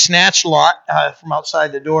angels, snatched Lot from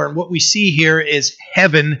outside the door. And what we see here is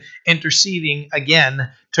heaven interceding again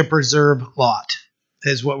to preserve Lot,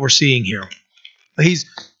 is what we're seeing here.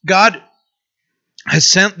 God has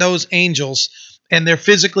sent those angels, and they're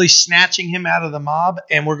physically snatching him out of the mob.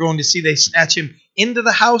 And we're going to see they snatch him into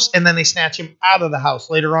the house, and then they snatch him out of the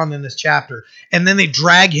house later on in this chapter. And then they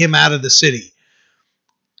drag him out of the city.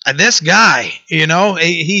 This guy,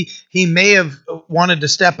 he may have wanted to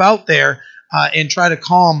step out there and try to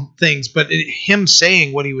calm things, but him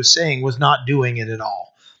saying what he was saying was not doing it at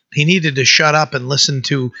all. He needed to shut up and listen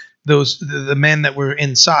to the men that were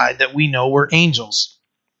inside that we know were angels.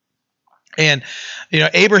 And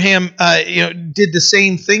Abraham did the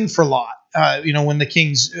same thing for Lot. When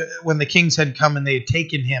the kings had come and they had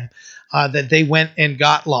taken him, that they went and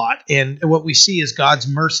got Lot. And what we see is God's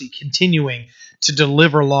mercy continuing to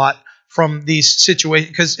deliver Lot from these situations,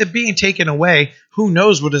 because it being taken away, who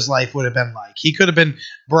knows what his life would have been like. He could have been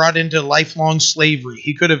brought into lifelong slavery.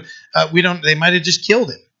 He could have they might have just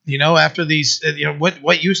killed him, after these.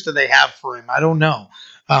 What use do they have for him? I don't know.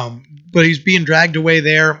 But he's being dragged away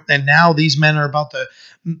there, and now these men are about to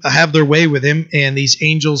have their way with him, and these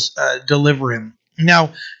angels deliver him.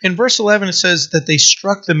 Now, in verse 11, it says that they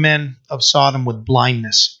struck the men of Sodom with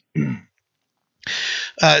blindness.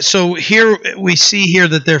 So here we see here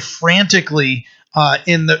that they're frantically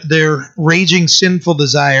in their raging sinful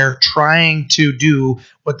desire trying to do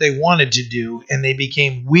what they wanted to do, and they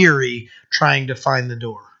became weary trying to find the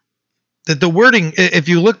door. That the wording, if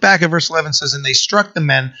you look back at verse 11, says, and they struck the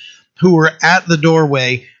men who were at the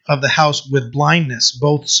doorway of the house with blindness,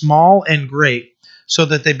 both small and great, so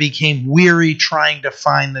that they became weary trying to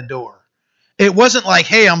find the door. It wasn't like,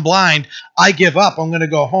 hey, I'm blind, I give up, I'm going to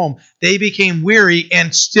go home. They became weary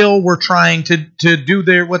and still were trying to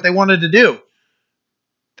do what they wanted to do.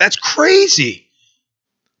 That's crazy.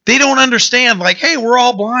 They don't understand, like, hey, we're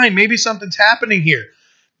all blind, maybe something's happening here.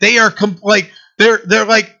 They are they're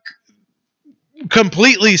like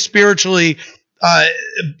completely spiritually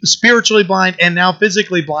blind and now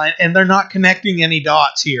physically blind, and they're not connecting any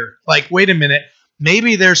dots here. Like, wait a minute,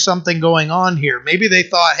 maybe there's something going on here. Maybe they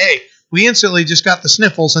thought, hey, we instantly just got the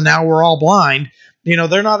sniffles and now we're all blind.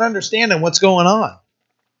 They're not understanding what's going on.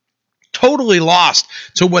 Totally lost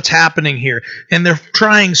to what's happening here. And they're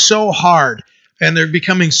trying so hard and they're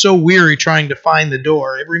becoming so weary trying to find the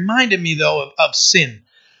door. It reminded me, though, of sin.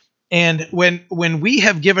 And when we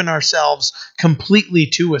have given ourselves completely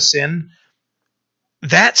to a sin,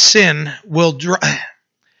 that sin will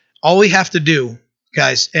all we have to do,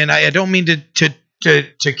 guys, and I don't mean to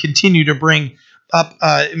continue to bring up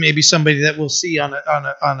maybe somebody that we'll see on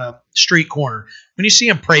a street corner. When you see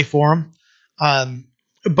them, pray for them.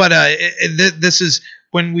 But this is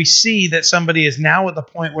when we see that somebody is now at the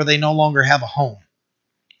point where they no longer have a home.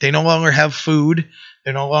 They no longer have food.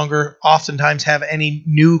 They no longer oftentimes have any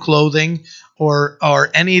new clothing or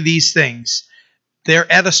any of these things.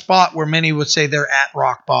 They're at a spot where many would say they're at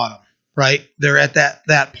rock bottom, right? They're at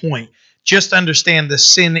that point. Just understand the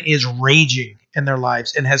sin is raging in their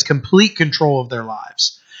lives and has complete control of their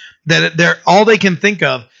lives. That they're all they can think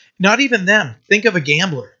of, not even them. Think of a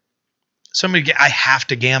gambler. Somebody, I have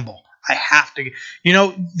to gamble. I have to.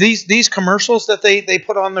 These commercials that they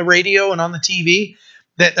put on the radio and on the TV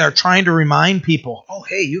that are trying to remind people, oh,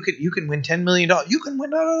 hey, you can win $10 million. You can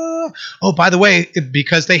win. Oh, by the way,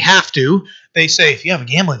 because they have to, they say, if you have a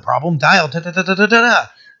gambling problem, dial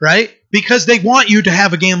right? Because they want you to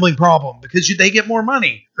have a gambling problem because they get more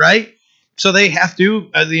money, right? So they have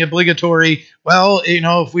to, the obligatory, well,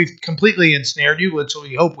 if we've completely ensnared you, which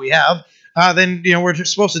we hope we have, then, we're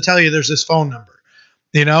just supposed to tell you there's this phone number,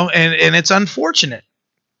 and it's unfortunate.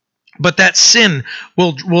 But that sin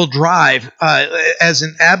will drive, as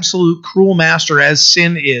an absolute cruel master as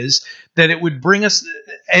sin is, that it would bring us,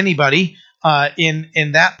 anybody,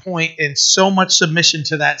 in that point, in so much submission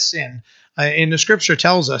to that sin. And the scripture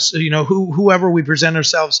tells us, whoever we present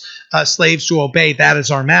ourselves slaves to obey, that is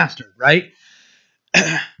our master, right?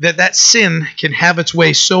 that sin can have its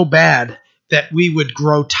way so bad that we would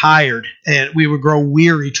grow tired and we would grow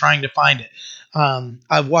weary trying to find it.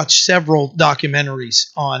 I've watched several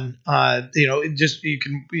documentaries on,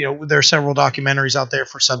 there are several documentaries out there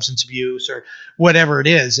for substance abuse or whatever it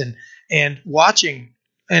is. And watching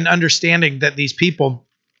and understanding that these people,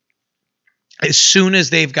 as soon as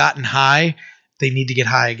they've gotten high, they need to get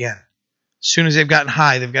high again. As soon as they've gotten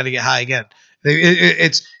high, they've got to get high again.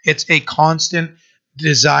 It's a constant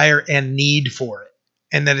desire and need for it,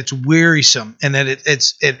 and that it's wearisome, and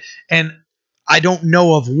that and I don't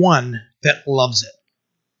know of one that loves it.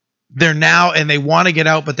 They're now, and they want to get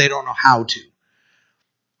out, but they don't know how to.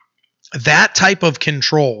 That type of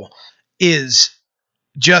control is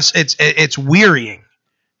just, it's wearying.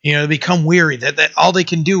 To become weary, that all they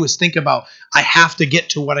can do is think about, I have to get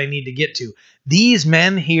to what I need to get to. These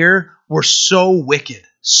men here were so wicked,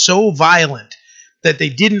 so violent, that they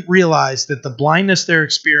didn't realize that the blindness they're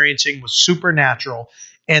experiencing was supernatural,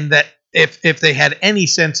 and that if they had any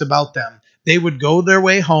sense about them, they would go their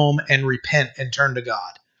way home and repent and turn to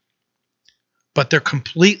God. but they're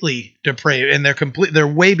completely depraved, and they're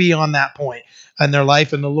way beyond that point in their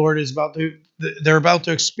life, and the Lord is they're about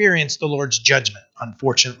to experience the Lord's judgment,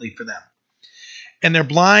 unfortunately for them. And they're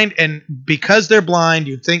blind, and because they're blind,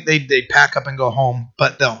 you'd think they'd pack up and go home,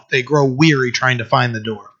 but no, they grow weary trying to find the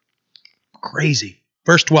door. Crazy.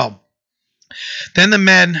 Verse 12. Then the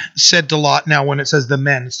men said to Lot, now when it says the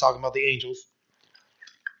men, it's talking about the angels.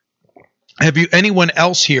 Have you anyone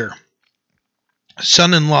else here?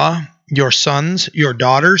 Son-in-law, your sons, your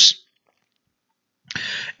daughters,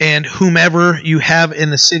 and whomever you have in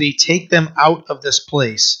the city, take them out of this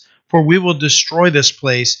place, for we will destroy this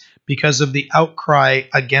place because of the outcry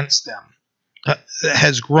against them.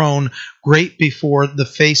 Has grown great before the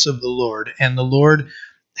face of the Lord, and the Lord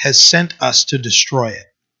has sent us to destroy it.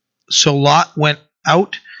 So Lot went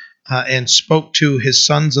out and spoke to his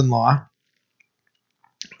sons-in-law,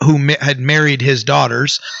 who had married his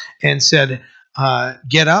daughters, and said,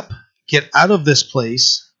 get up, get out of this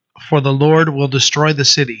place, for the Lord will destroy the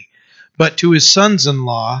city. But to his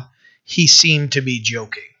sons-in-law, he seemed to be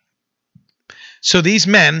joking. So these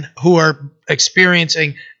men who are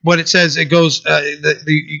experiencing what it says, it goes,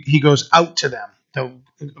 he goes out to them,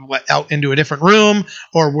 out into a different room,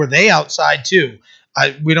 or were they outside too?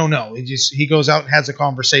 We don't know. He goes out and has a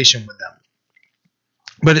conversation with them.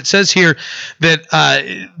 But it says here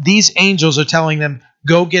that these angels are telling them,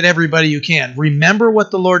 go get everybody you can. Remember what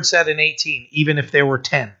the Lord said in 18, even if there were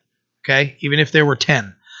 10. Okay? Even if there were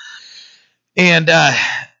 10. And,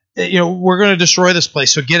 we're going to destroy this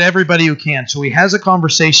place, so get everybody you can. So he has a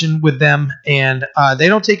conversation with them, and they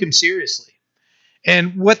don't take him seriously.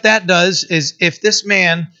 And what that does is, if this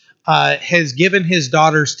man has given his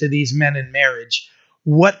daughters to these men in marriage,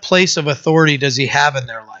 what place of authority does he have in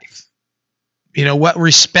their life? What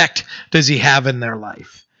respect does he have in their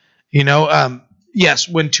life? Yes,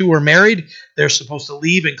 when two are married, they're supposed to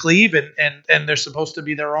leave and cleave, and they're supposed to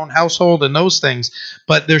be their own household and those things.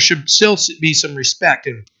 But there should still be some respect.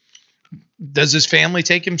 And does his family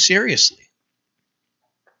take him seriously?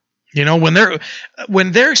 When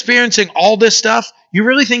they're experiencing all this stuff, you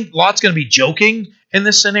really think Lot's going to be joking in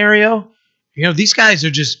this scenario? These guys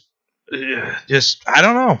are just I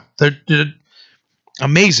don't know. They're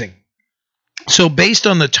amazing. So based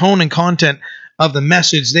on the tone and content of the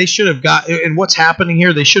message, they should have got, and what's happening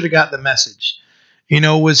here, they should have got the message.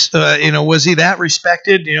 Was he that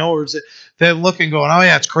respected? Or is it they're looking, going, oh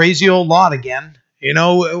yeah, it's crazy old Lot again.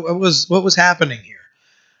 What was happening here?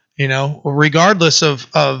 Regardless of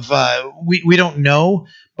we don't know,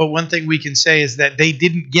 but one thing we can say is that they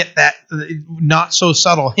didn't get that not so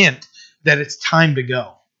subtle hint that it's time to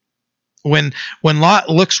go. When Lot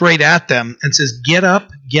looks right at them and says, get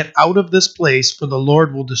up, get out of this place, for the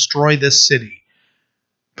Lord will destroy this city.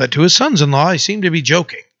 But to his sons-in-law, he seemed to be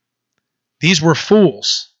joking. These were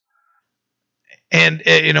fools. And,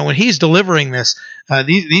 when he's delivering this,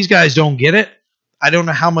 these guys don't get it. I don't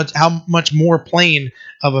know how much more plain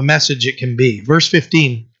of a message it can be. Verse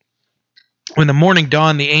 15. When the morning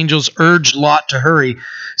dawned, the angels urged Lot to hurry,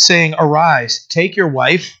 saying, arise, take your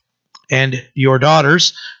wife and your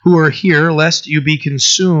daughters who are here, lest you be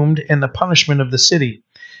consumed in the punishment of the city.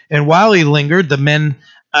 And while he lingered, the men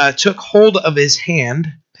took hold of his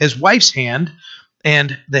hand, his wife's hand,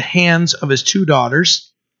 and the hands of his two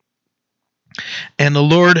daughters. And the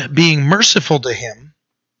Lord being merciful to him,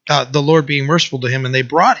 and they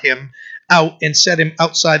brought him out and set him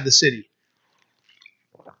outside the city.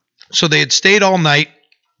 So they had stayed all night,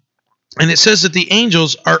 and it says that the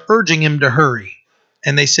angels are urging him to hurry.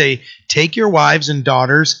 And they say, take your wives and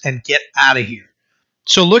daughters and get out of here.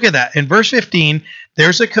 So look at that. In verse 15,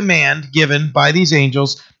 there's a command given by these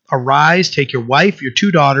angels. Arise, take your wife, your two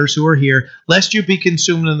daughters who are here, lest you be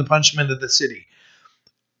consumed in the punishment of the city.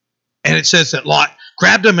 And it says that Lot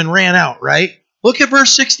grabbed them and ran out, right? Look at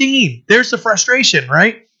verse 16. There's the frustration,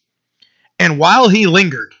 right? And while he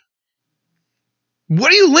lingered.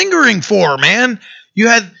 What are you lingering for, man? You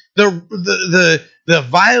had the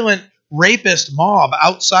violent rapist mob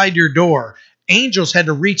outside your door. Angels had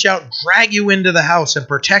to reach out, drag you into the house, and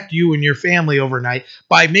protect you and your family overnight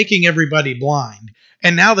by making everybody blind.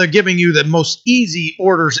 And now they're giving you the most easy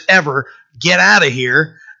orders ever. Get out of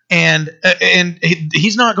here. And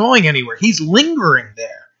he's not going anywhere. He's lingering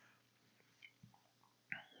there.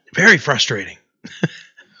 Very frustrating.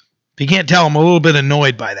 If you can't tell, I'm a little bit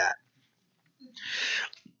annoyed by that.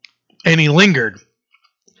 And he lingered.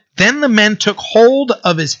 Then the men took hold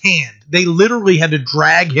of his hand. They literally had to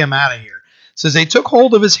drag him out of here. It says they took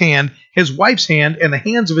hold of his hand, his wife's hand, and the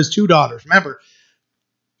hands of his two daughters. Remember,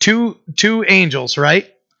 two angels,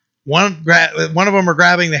 right? One of them are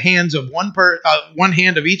grabbing the hands of one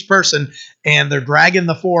hand of each person, and they're dragging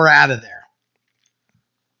the four out of there.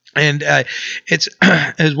 And it's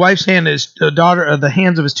his wife's hand is the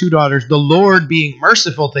hands of his two daughters, the Lord being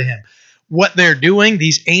merciful to him. What they're doing,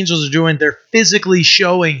 these angels are doing, they're physically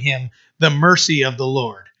showing him the mercy of the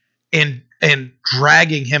Lord and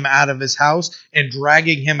dragging him out of his house and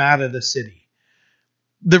dragging him out of the city.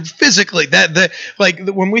 They're physically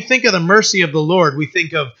when we think of the mercy of the Lord, we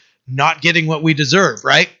think of not getting what we deserve,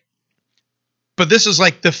 right? But this is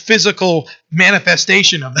like the physical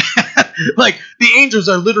manifestation of that. Like the angels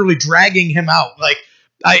are literally dragging him out. Like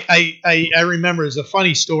I remember, it's a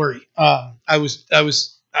funny story. I was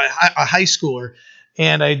a high schooler,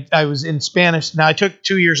 and I was in Spanish. Now I took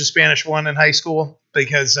 2 years of Spanish 1 in high school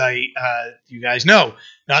because you guys know,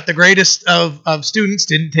 not the greatest of students,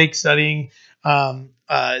 didn't take studying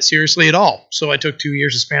seriously at all. So I took 2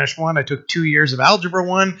 years of Spanish 1. I took 2 years of Algebra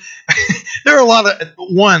 1. There are a lot of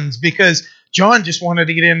ones because John just wanted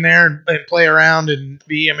to get in there and play around and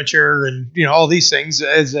be immature and all these things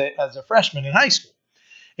as a freshman in high school.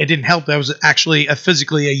 It didn't help that I was actually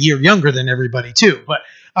physically a year younger than everybody too. But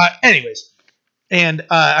anyways, and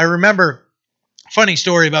I remember funny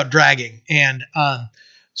story about dragging. And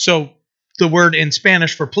so the word in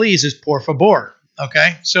Spanish for please is por favor.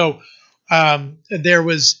 Okay, so there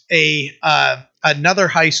was another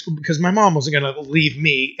high school, because my mom wasn't going to leave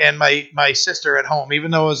me and my sister at home, even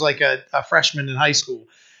though I was like a freshman in high school,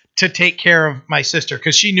 to take care of my sister,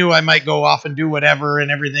 because she knew I might go off and do whatever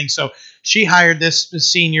and everything. So she hired this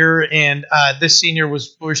senior, and this senior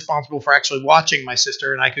was responsible for actually watching my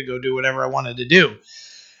sister, and I could go do whatever I wanted to do.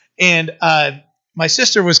 And my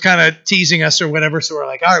sister was kind of teasing us or whatever, so we're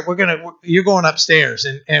like, all right, you're going upstairs,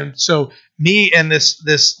 and so me and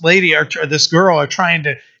this lady this girl are trying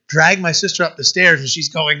to drag my sister up the stairs, and she's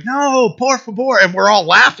going, no, por favor, and we're all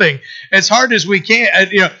laughing as hard as we can.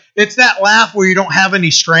 And, it's that laugh where you don't have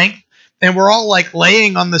any strength, and we're all like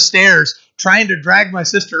laying on the stairs trying to drag my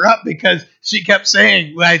sister up because she kept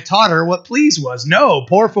saying, I taught her what please was. No,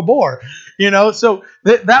 por favor. So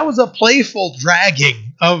that was a playful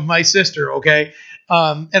dragging of my sister, okay?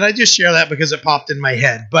 And I just share that because it popped in my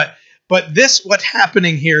head. But what's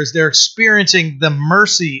happening here is they're experiencing the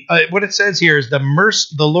mercy. What it says here is the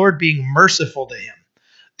Lord being merciful to him.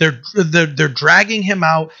 They're dragging him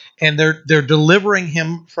out, and they're delivering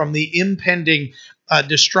him from the impending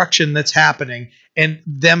destruction that's happening. And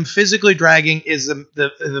them physically dragging is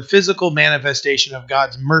the physical manifestation of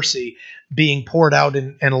God's mercy being poured out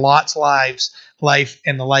in Lot's life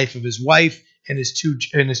and the life of his wife and his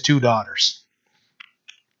two daughters.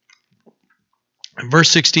 Verse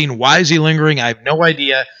 16, why is he lingering? I have no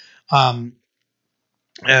idea.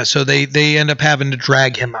 So they end up having to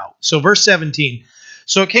drag him out. So verse 17,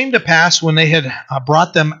 so it came to pass when they had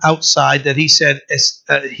brought them outside that he said,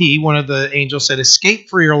 one of the angels said, escape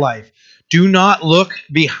for your life. Do not look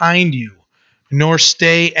behind you, nor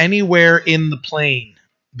stay anywhere in the plain.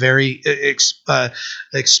 Very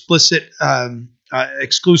explicit,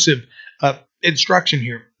 exclusive instruction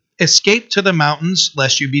here. Escape to the mountains,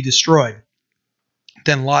 lest you be destroyed.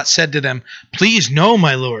 Then Lot said to them, please no,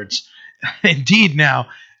 my lords. Indeed now,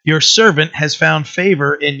 your servant has found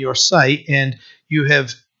favor in your sight, and you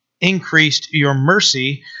have increased your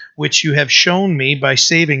mercy, which you have shown me by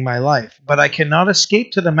saving my life. But I cannot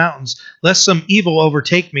escape to the mountains, lest some evil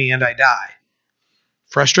overtake me and I die.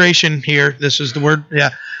 Frustration here. This is the word. Yeah.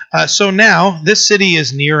 So now this city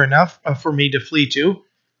is near enough for me to flee to.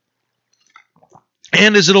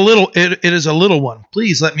 And is it a little? It is a little one.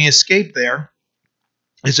 Please let me escape there.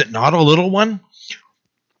 Is it not a little one?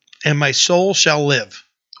 And my soul shall live.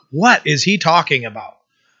 What is he talking about?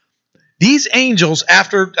 These angels,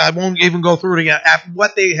 after, I won't even go through it again, after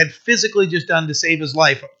what they had physically just done to save his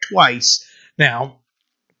life twice now,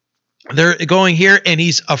 they're going here and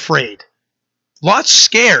he's afraid. Lot's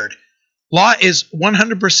scared. Lot is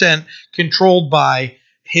 100% controlled by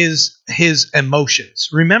his emotions.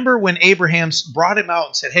 Remember when Abraham brought him out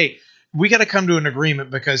and said, hey, we got to come to an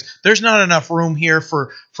agreement because there's not enough room here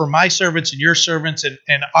for my servants and your servants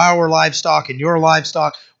and our livestock and your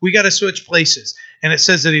livestock. We got to switch places. And it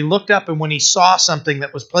says that he looked up, and when he saw something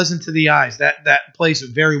that was pleasant to the eyes, that place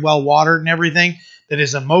was very well watered and everything, that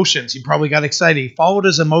his emotions, he probably got excited. He followed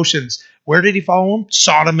his emotions. Where did he follow them?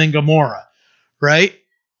 Sodom and Gomorrah, right?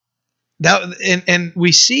 And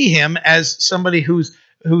we see him as somebody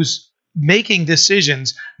who's making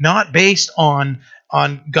decisions not based on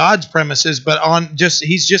God's premises, but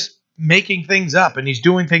he's just making things up, and he's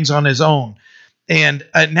doing things on his own. And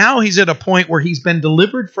now he's at a point where he's been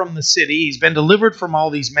delivered from the city. He's been delivered from all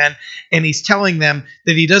these men, and he's telling them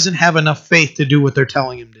that he doesn't have enough faith to do what they're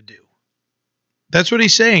telling him to do. That's what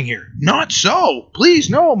he's saying here. Not so. Please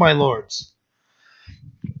no, my lords.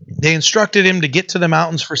 They instructed him to get to the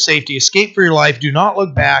mountains for safety, escape for your life, do not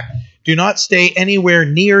look back, do not stay anywhere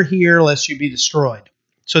near here lest you be destroyed.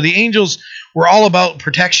 So the angels were all about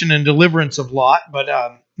protection and deliverance of Lot, but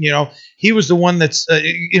he was the one that's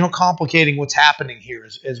complicating what's happening here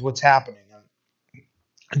is what's happening.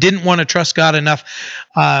 Didn't want to trust God enough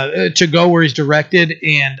to go where he's directed,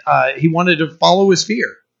 and he wanted to follow his fear.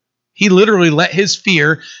 He literally let his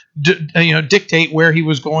fear dictate where he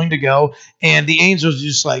was going to go, and the angels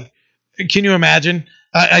just like, can you imagine?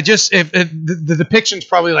 The depiction's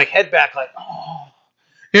probably like head back, like, oh,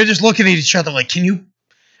 they're just looking at each other like, can you?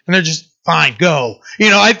 And they're just, fine, go.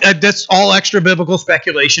 That's all extra biblical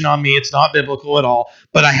speculation on me. It's not biblical at all.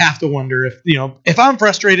 But I have to wonder if I'm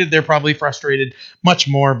frustrated, they're probably frustrated much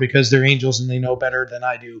more because they're angels and they know better than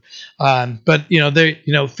I do. But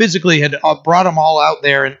they physically had brought them all out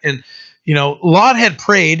there, and Lot had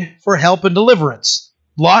prayed for help and deliverance.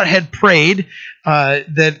 Lot had prayed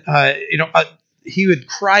that he had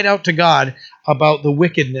cried out to God about the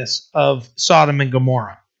wickedness of Sodom and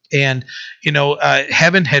Gomorrah. And,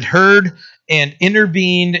 heaven had heard and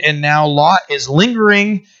intervened, and now Lot is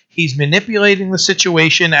lingering. He's manipulating the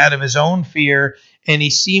situation out of his own fear, and he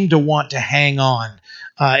seemed to want to hang on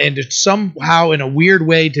and to somehow, in a weird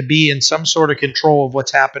way, to be in some sort of control of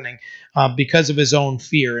what's happening because of his own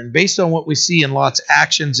fear. And based on what we see in Lot's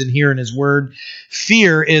actions and here in his word,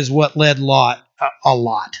 fear is what led Lot, a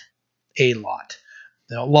lot.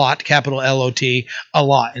 Lot, capital L-O-T, a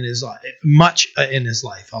lot in his life, much in his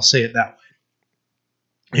life. I'll say it that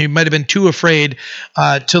way. He might have been too afraid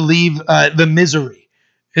to leave the misery.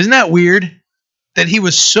 Isn't that weird? That he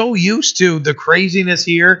was so used to the craziness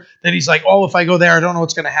here that he's like, oh, if I go there, I don't know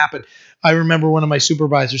what's going to happen. I remember one of my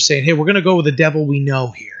supervisors saying, hey, we're going to go with the devil we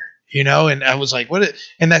know here. And I was like, what?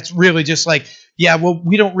 And that's really just like, yeah, well,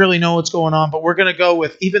 we don't really know what's going on, but we're going to go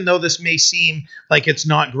with, even though this may seem like it's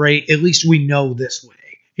not great, at least we know this way.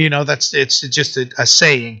 It's just a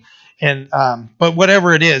saying. And but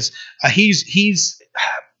whatever it is, he's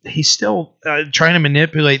still trying to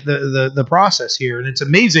manipulate the process here, and it's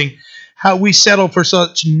amazing how we settle for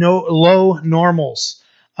such low normals,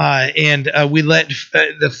 and we let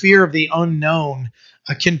the fear of the unknown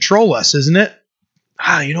control us, isn't it?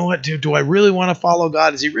 You know what, dude? Do I really want to follow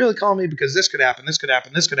God? Is he really calling me? Because this could happen, this could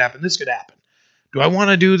happen, this could happen, this could happen. Do I want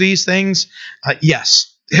to do these things?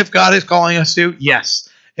 Yes. If God is calling us to, yes.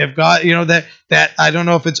 If God, that I don't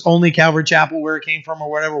know if it's only Calvary Chapel where it came from or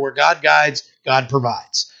whatever, where God guides, God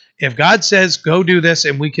provides. If God says, go do this,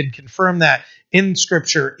 and we can confirm that in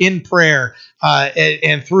Scripture, in prayer,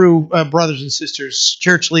 and through brothers and sisters,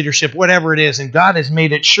 church leadership, whatever it is, and God has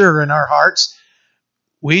made it sure in our hearts,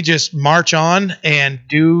 we just march on and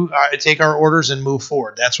take our orders and move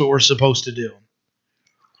forward. That's what we're supposed to do.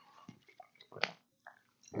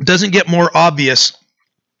 It doesn't get more obvious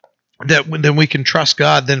that we can trust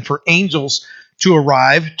God than for angels to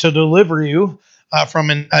arrive to deliver you from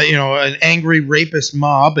an angry rapist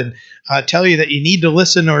mob and tell you that you need to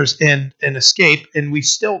listen and escape, and we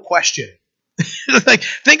still question. Like,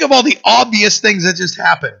 think of all the obvious things that just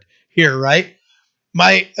happened here, right?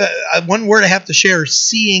 My one word I have to share: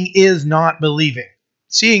 seeing is not believing.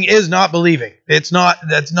 Seeing is not believing. That's not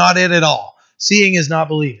it at all. Seeing is not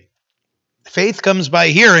believing. Faith comes by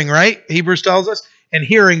hearing, right? Hebrews tells us, and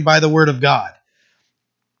hearing by the word of God.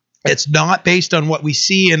 It's not based on what we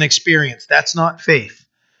see and experience. That's not faith.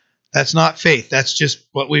 That's not faith. That's just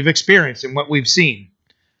what we've experienced and what we've seen.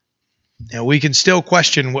 We can still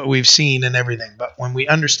question what we've seen and everything, but when we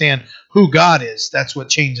understand who God is, that's what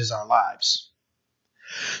changes our lives.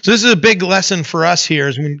 So this is a big lesson for us here,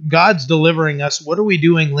 is when God's delivering us, what are we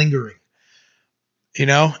doing lingering?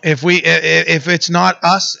 If it's not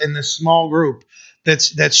us in this small group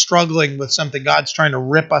that's struggling with something God's trying to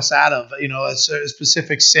rip us out of, a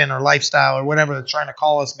specific sin or lifestyle or whatever, that's trying to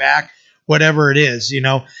call us back, whatever it is,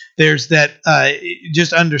 there's that,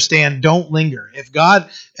 just understand, don't linger. If God,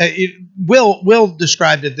 Will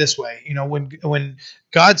described it this way, when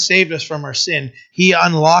God saved us from our sin, he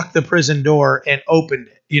unlocked the prison door and opened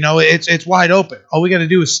it. It's wide open. All we got to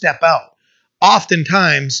do is step out.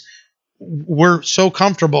 Oftentimes, we're so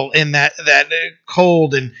comfortable in that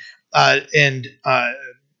cold and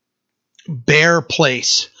bare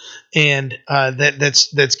place, and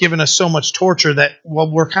that's given us so much torture that,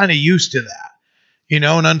 well, we're kind of used to that,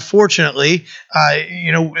 and unfortunately,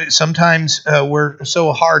 sometimes we're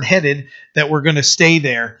so hard-headed that we're going to stay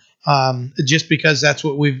there just because that's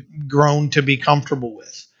what we've grown to be comfortable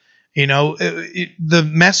with. The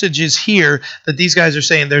message is here that these guys are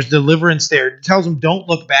saying there's deliverance there. It tells them, don't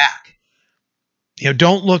look back.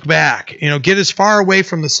 Don't look back. Get as far away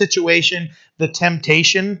from the situation, the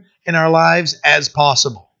temptation in our lives as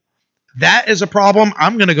possible. that is a problem.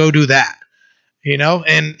 I'm going to go do that,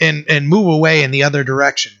 and move away in the other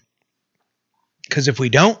direction. Because if we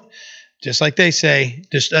don't, just like they say,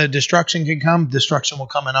 destruction can come. Destruction will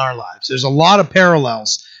come in our lives. There's a lot of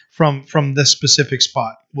parallels from this specific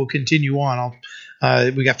spot. We'll continue on.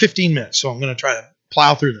 We got 15 minutes, so I'm going to try to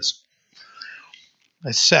plow through this.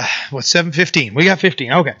 It's 7:15. We got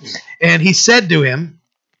 15. Okay. And he said to him,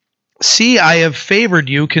 "See, I have favored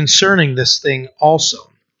you concerning this thing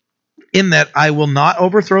also, in that I will not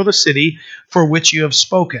overthrow the city for which you have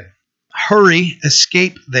spoken. Hurry,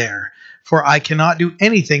 escape there, for I cannot do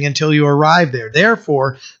anything until you arrive there."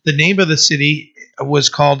 Therefore, the name of the city was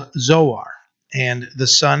called Zoar, and the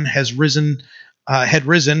sun had risen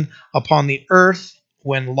upon the earth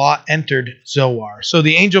when Lot entered Zoar. So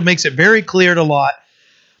the angel makes it very clear to Lot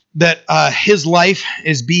that his life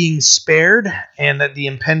is being spared, and that the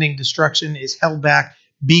impending destruction is held back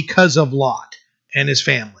because of Lot and his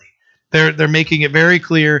family. They're making it very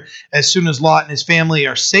clear, as soon as Lot and his family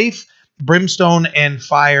are safe, brimstone and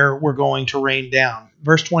fire were going to rain down.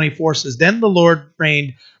 Verse 24 says, "Then the Lord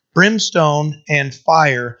rained brimstone and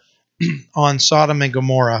fire on Sodom and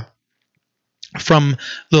Gomorrah from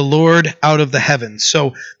the Lord out of the heavens."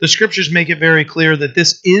 So the scriptures make it very clear that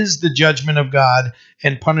this is the judgment of God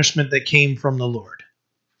and punishment that came from the Lord.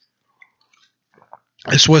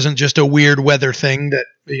 This wasn't just a weird weather thing that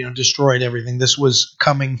destroyed everything. This was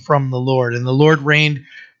coming from the Lord. And the Lord rained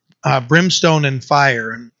brimstone and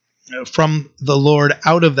fire from the Lord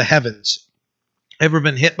out of the heavens. Ever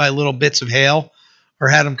been hit by little bits of hail, or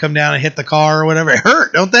had them come down and hit the car or whatever? It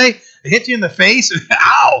hurt, don't they? They hit you in the face.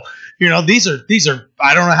 Ow! These are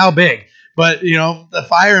I don't know how big, but the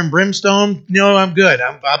fire and brimstone. I'm good.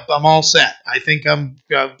 I'm all set. I think I'm.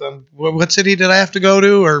 What city did I have to go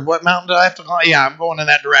to, or what mountain did I have to climb? Yeah, I'm going in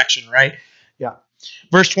that direction, right? Yeah.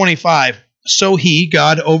 Verse 25. "So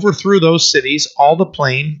God overthrew those cities, all the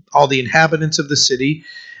plain, all the inhabitants of the city,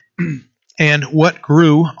 and what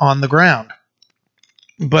grew on the ground.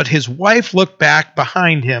 But his wife looked back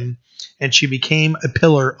behind him, and she became a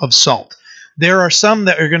pillar of salt." There are some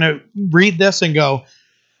that are going to read this and go,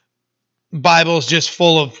 Bible's just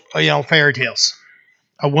full of fairy tales.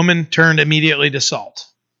 A woman turned immediately to salt.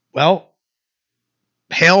 Well,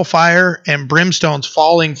 hailfire and brimstones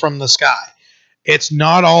falling from the sky. It's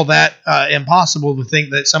not all that impossible to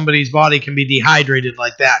think that somebody's body can be dehydrated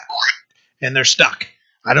like that, and they're stuck.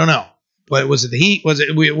 I don't know. But was it the heat? Was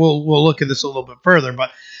it? We'll look at this a little bit further.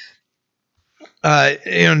 But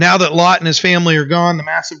now that Lot and his family are gone, the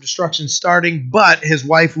massive destruction's starting. But his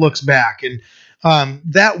wife looks back, and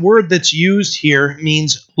that word that's used here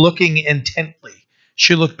means looking intently.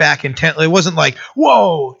 She looked back intently. It wasn't like,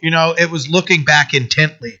 whoa, it was looking back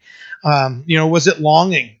intently. Was it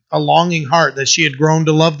longing, a longing heart that she had grown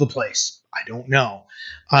to love the place? I don't know.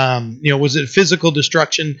 Was it physical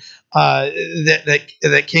destruction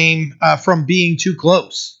that came from being too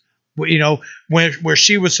close? Where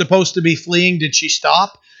she was supposed to be fleeing, did she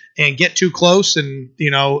stop and get too close, and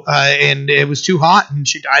and it was too hot, and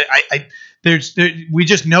we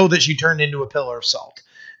just know that she turned into a pillar of salt.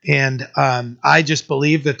 And I just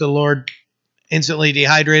believe that the Lord instantly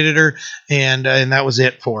dehydrated her, and that was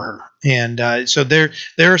it for her. And so there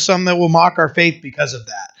are some that will mock our faith because of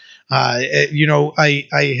that. I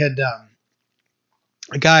had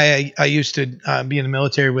a guy I used to be in the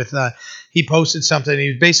military with. He posted something.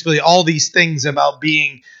 He was basically all these things about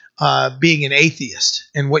being an atheist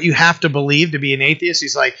and what you have to believe to be an atheist.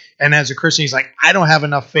 He's like, and as a Christian, he's like, I don't have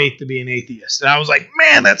enough faith to be an atheist. And I was like,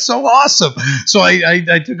 man, that's so awesome. So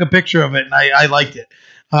I took a picture of it, and I liked it.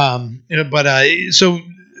 So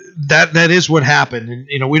that is what happened.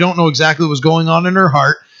 And, we don't know exactly what was going on in her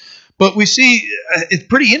heart, but we see it's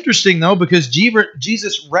pretty interesting though, because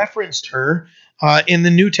Jesus referenced her in the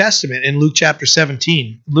New Testament in Luke chapter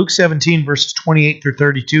 17. Luke 17 verses 28 through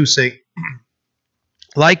 32 say,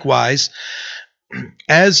 "Likewise,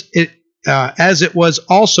 as it was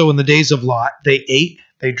also in the days of Lot, they ate,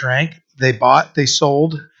 they drank, they bought, they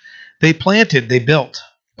sold, they planted, they built.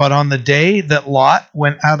 But on the day that Lot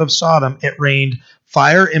went out of Sodom, it rained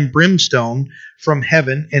fire and brimstone from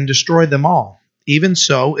heaven and destroyed them all. Even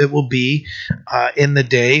so, it will be in the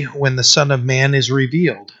day when the Son of Man is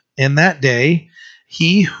revealed. In that day,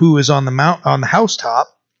 he who is on the housetop,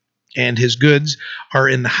 and his goods are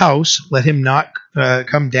in the house, let him not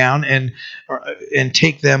come down and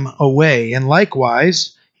take them away. And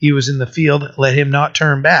likewise, he was in the field, let him not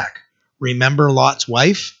turn back. Remember Lot's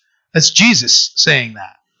wife?" That's Jesus saying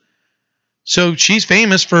that. So she's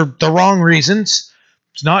famous for the wrong reasons.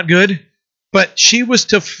 It's not good. But she was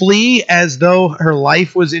to flee as though her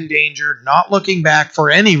life was in danger, not looking back for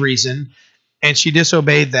any reason. And she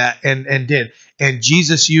disobeyed that and did. And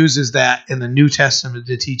Jesus uses that in the New Testament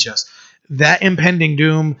to teach us. That impending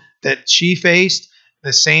doom that she faced,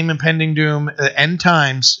 the same impending doom the end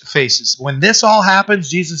times faces. When this all happens,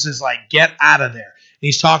 Jesus is like, get out of there. And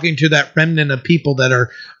he's talking to that remnant of people that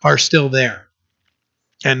are still there.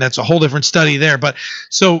 And that's a whole different study there. But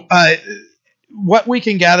so what we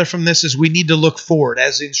can gather from this is we need to look forward,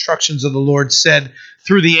 as the instructions of the Lord said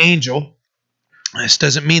through the angel. This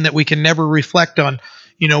doesn't mean that we can never reflect on,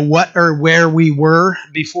 what or where we were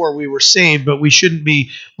before we were saved, but we shouldn't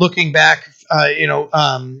be looking back,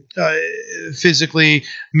 physically,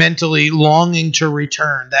 mentally longing to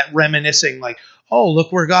return, that reminiscing like, oh,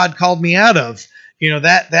 look where God called me out of.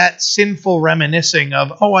 That sinful reminiscing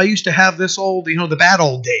of, oh, I used to have this old, the bad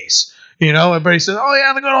old days. Everybody says, oh,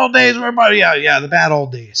 yeah, the good old days. Everybody, yeah, the bad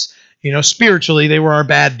old days. Spiritually, they were our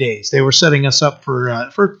bad days. They were setting us up for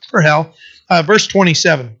hell. Verse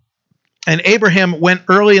 27, and Abraham went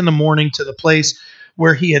early in the morning to the place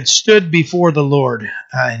where he had stood before the Lord,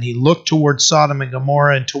 and he looked toward Sodom and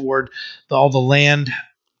Gomorrah and toward all the land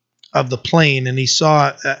of the plain, and he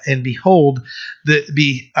saw and behold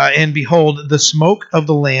the smoke of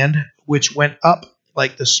the land which went up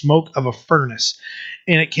like the smoke of a furnace.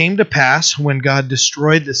 And it came to pass, when God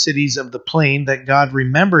destroyed the cities of the plain, that God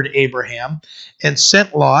remembered Abraham and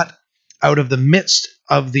sent Lot out of the midst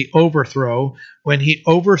of the overthrow, when he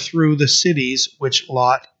overthrew the cities which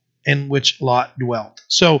Lot dwelt.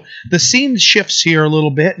 So the scene shifts here a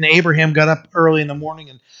little bit, and Abraham got up early in the morning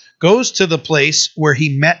and goes to the place where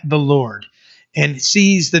he met the Lord and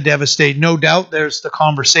sees the devastation. No doubt there's the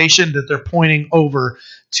conversation that they're pointing over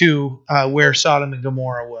to where Sodom and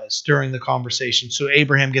Gomorrah was during the conversation. So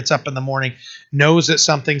Abraham gets up in the morning, knows that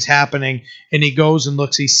something's happening, and he goes and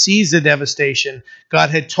looks. He sees the devastation. God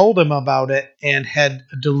had told him about it and had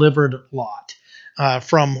delivered Lot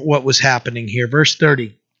from what was happening here. Verse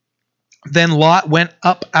 30. Then Lot went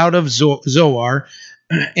up out of Zoar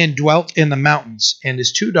and dwelt in the mountains, and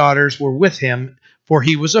his 2 daughters were with him, for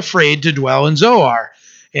he was afraid to dwell in Zoar,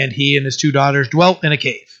 and he and his 2 daughters dwelt in a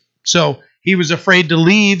cave. So he was afraid to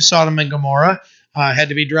leave Sodom and Gomorrah, had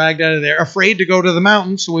to be dragged out of there, afraid to go to the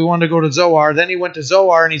mountains, so he wanted to go to Zoar. Then he went to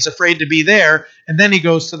Zoar, and he's afraid to be there, and then he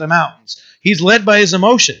goes to the mountains. He's led by his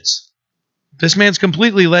emotions. This man's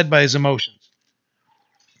completely led by his emotions.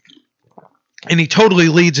 And he totally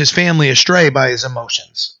leads his family astray by his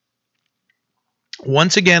emotions.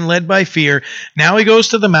 Once again, led by fear. Now he goes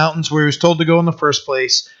to the mountains where he was told to go in the first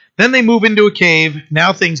place. Then they move into a cave.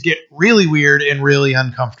 Now things get really weird and really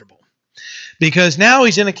uncomfortable. Because now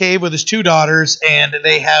he's in a cave with his 2 daughters, and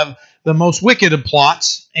they have the most wicked of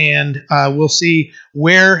plots. And we'll see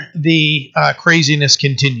where the craziness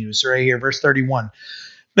continues right here. Verse 31.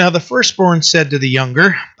 Now the firstborn said to the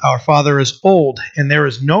younger, our father is old, and there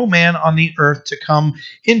is no man on the earth to come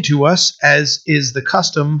into us, as is the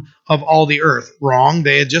custom of all the earth. Wrong.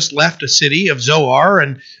 They had just left a city of Zoar,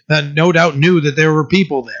 and no doubt knew that there were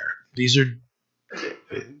people there. These are,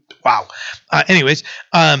 wow.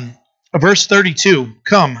 Verse 32,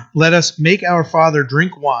 come, let us make our father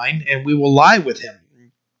drink wine, and we will lie with him,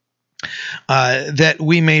 that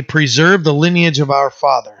we may preserve the lineage of our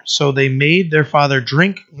father. So they made their father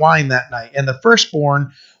drink wine that night. And the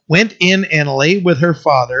firstborn went in and lay with her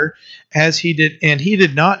father, as he did, and he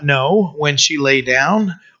did not know when she lay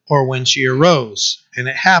down or when she arose. And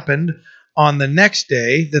it happened on the next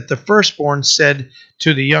day that the firstborn said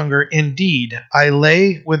to the younger, indeed, I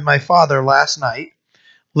lay with my father last night.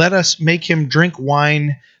 Let us make him drink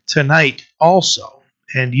wine tonight also,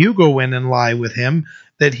 and you go in and lie with him,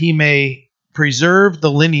 that he may preserve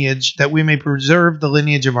the lineage, that we may preserve the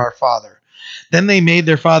lineage of our father. Then they made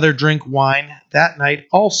their father drink wine that night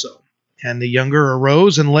also. And the younger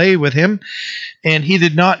arose and lay with him, and he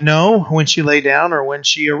did not know when she lay down or when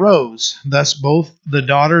she arose. Thus both the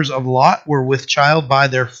daughters of Lot were with child by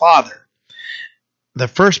their father. The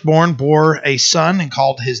firstborn bore a son and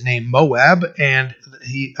called his name Moab, and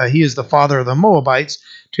he is the father of the Moabites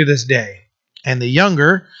to this day. And the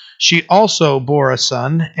younger, she also bore a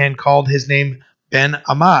son and called his name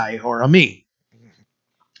Ben-Ammi, or Ami.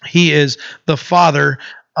 He is the father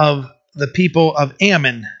of the people of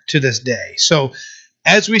Ammon to this day. So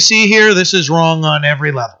as we see here, this is wrong on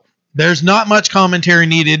every level. There's not much commentary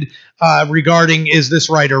needed regarding is this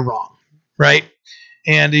right or wrong, right?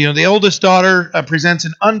 And the oldest daughter presents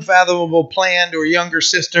an unfathomable plan to her younger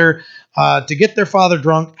sister to get their father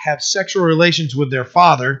drunk, have sexual relations with their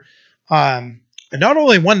father, not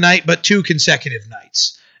only one night, but 2 consecutive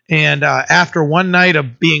nights. And after one night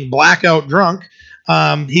of being blackout drunk,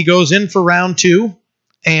 he goes in for round 2,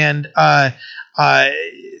 and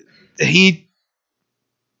he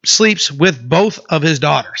sleeps with both of his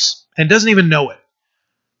daughters and doesn't even know it.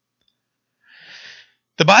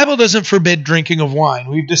 The Bible doesn't forbid drinking of wine.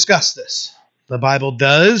 We've discussed this. The Bible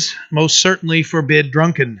does most certainly forbid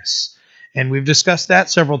drunkenness. And we've discussed that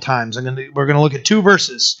several times. We're going to look at 2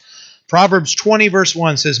 verses. Proverbs 20 verse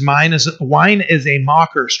 1 says, wine is a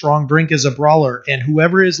mocker, strong drink is a brawler, and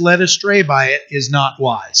whoever is led astray by it is not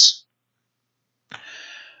wise.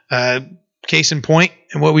 Case in point,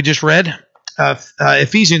 in what we just read,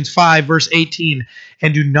 Ephesians 5 verse 18,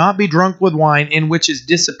 and do not be drunk with wine in which is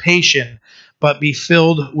dissipation, but be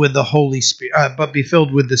filled with the Holy Spirit. But be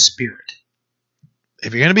filled with the Spirit.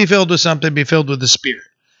 If you're going to be filled with something, be filled with the Spirit.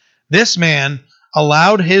 This man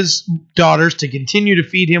allowed his daughters to continue to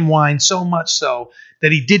feed him wine, so much so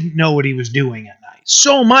that he didn't know what he was doing at night.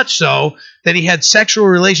 So much so that he had sexual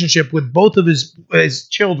relationship with both of his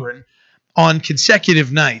children on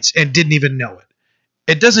consecutive nights and didn't even know it.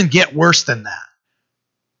 It doesn't get worse than that.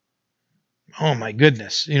 Oh my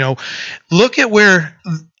goodness. Look at where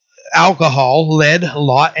alcohol led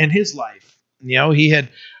Lot and his life.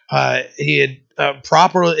 If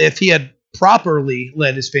he had properly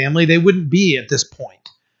led his family, they wouldn't be at this point.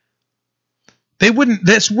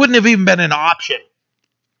 This wouldn't have even been an option.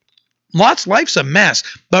 Lot's life's a mess,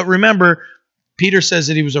 but remember, Peter says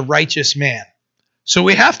that he was a righteous man. So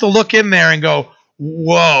we have to look in there and go,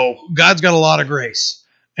 whoa, God's got a lot of grace,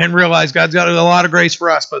 and realize God's got a lot of grace for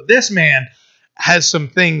us, but this man has some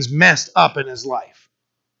things messed up in his life.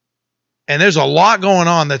 And there's a lot going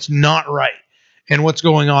on that's not right in what's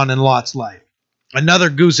going on in Lot's life. Another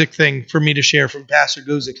Guzik thing for me to share from Pastor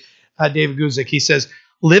Guzik, David Guzik. He says,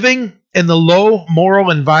 living in the low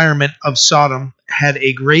moral environment of Sodom had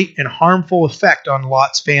a great and harmful effect on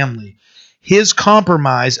Lot's family. His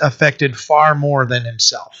compromise affected far more than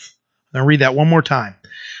himself. I'll read that one more time.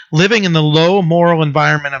 Living in the low moral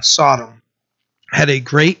environment of Sodom had a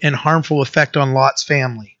great and harmful effect on Lot's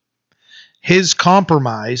family. His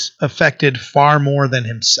compromise affected far more than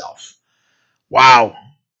himself. Wow.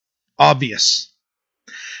 Obvious.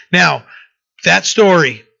 Now, that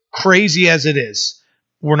story, crazy as it is,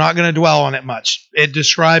 we're not going to dwell on it much. It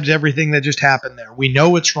describes everything that just happened there. We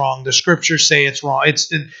know it's wrong. The scriptures say it's wrong.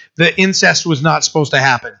 The incest was not supposed to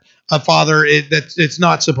happen. It's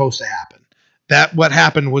not supposed to happen. That what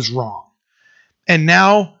happened was wrong. And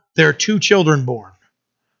now there are 2 children born,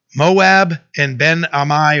 Moab and Ben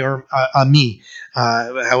Ammi or Ami,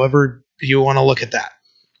 however you want to look at that.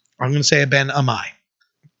 I'm going to say Ben Ammi.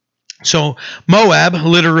 So Moab,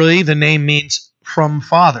 literally, the name means from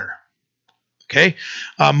father. Okay,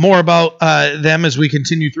 more about them as we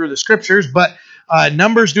continue through the scriptures, but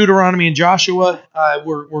Numbers, Deuteronomy, and Joshua,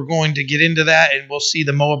 we're going to get into that, and we'll see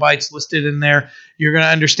the Moabites listed in there. You're going to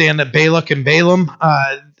understand that Balak and Balaam,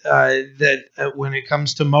 when it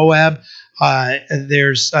comes to Moab,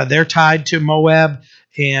 they're tied to Moab,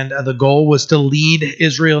 and the goal was to lead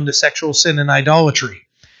Israel into sexual sin and idolatry.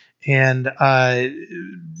 And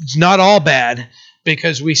it's not all bad,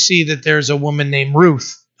 because we see that there's a woman named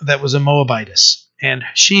Ruth that was a Moabitess, and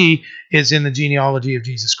she is in the genealogy of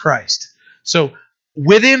Jesus Christ. So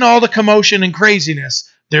within all the commotion and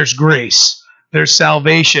craziness, there's grace, there's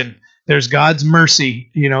salvation, there's God's mercy,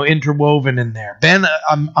 interwoven in there. Ben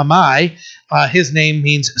Ammi, his name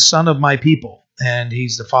means son of my people, and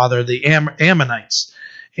he's the father of the Ammonites.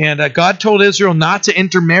 And God told Israel not to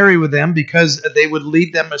intermarry with them because they would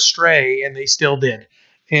lead them astray, and they still did.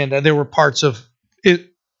 And there were parts of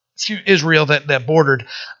Israel that bordered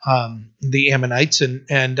the Ammonites,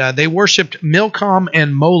 and they worshipped Milcom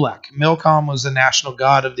and Molech. Milcom was the national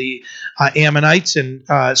god of the Ammonites, and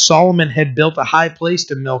Solomon had built a high place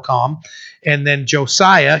to Milcom, and then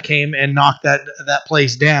Josiah came and knocked that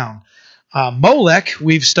place down. Molech,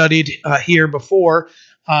 we've studied here before,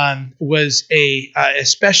 was a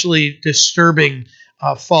especially disturbing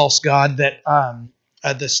false god that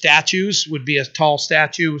the statues would be a tall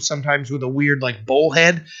statue, sometimes with a weird bull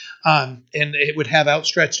head, and it would have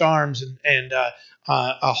outstretched arms and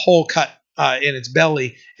a hole cut in its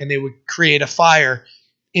belly, and they would create a fire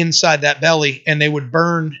inside that belly, and they would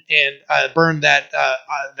burn that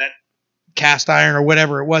cast iron or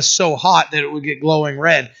whatever it was so hot that it would get glowing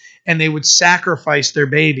red, and they would sacrifice their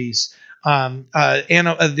babies. And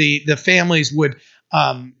the families would.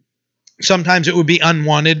 Sometimes it would be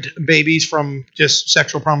unwanted babies from just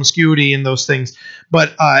sexual promiscuity and those things.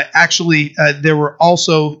 But actually, there were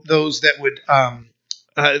also those that would,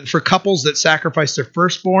 for couples that sacrificed their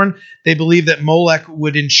firstborn, they believed that Molech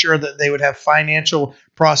would ensure that they would have financial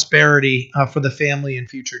prosperity for the family and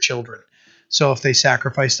future children. So if they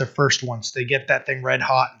sacrifice their first ones, they get that thing red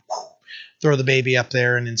hot and throw the baby up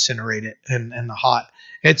there and incinerate it in the hot.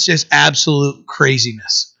 It's just absolute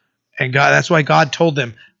craziness. And that's why God told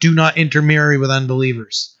them, do not intermarry with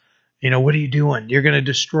unbelievers. What are you doing? You're going to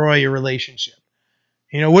destroy your relationship.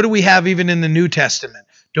 What do we have even in the New Testament?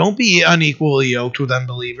 Don't be unequally yoked with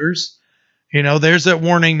unbelievers. There's that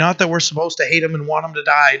warning, not that we're supposed to hate them and want them to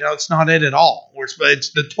die. No, it's not it at all.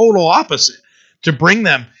 It's the total opposite, to bring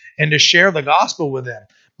them and to share the gospel with them.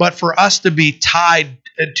 But for us to be tied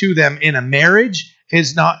to them in a marriage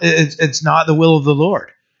it's not the will of the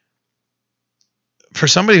Lord. For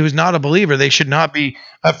somebody who's not a believer, they should not be,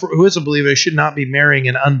 who is a believer, they should not be marrying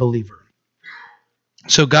an unbeliever.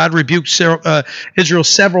 So God rebuked Israel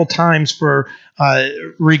several times for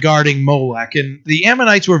regarding Molech. And the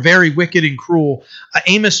Ammonites were very wicked and cruel.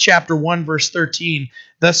 Amos chapter 1, verse 13,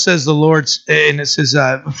 thus says the Lord, and it says,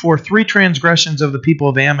 for 3 transgressions of the people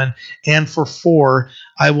of Ammon, and for 4,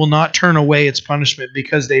 I will not turn away its punishment,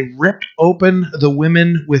 because they ripped open the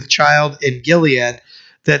women with child in Gilead,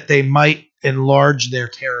 that they might enlarge their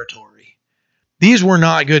territory. These were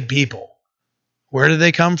not good people. Where did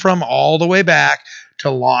they come from? All the way back to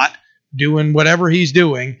Lot doing whatever he's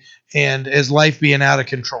doing and his life being out of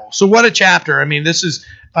control. So what a chapter. I mean, this is,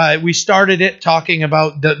 we started it talking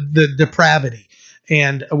about the depravity,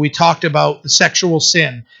 and we talked about the sexual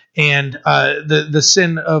sin and the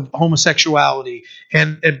sin of homosexuality.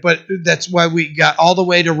 But that's why we got all the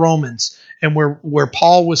way to Romans, and where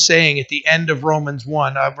Paul was saying at the end of Romans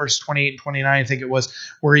 1, verse 28 and 29, I think it was,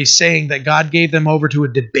 where he's saying that God gave them over to a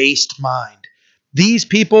debased mind. These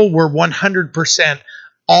people were 100%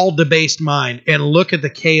 all debased mind, and look at the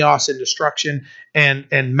chaos and destruction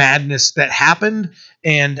and madness that happened.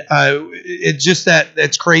 And it's just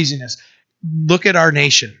that's craziness. Look at our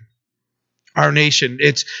nation. Our nation.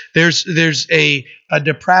 There's a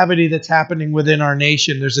depravity that's happening within our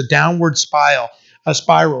nation. There's a downward spiral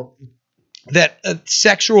that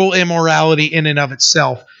sexual immorality in and of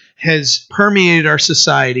itself has permeated our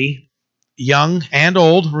society. Young and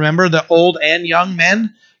old. Remember, the old and young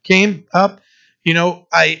men came up.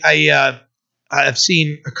 I've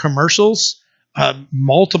seen commercials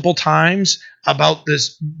multiple times about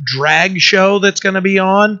this drag show that's going to be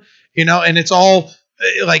on, and it's all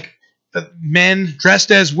like men dressed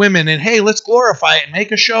as women, and hey, let's glorify it and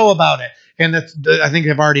make a show about it. And I think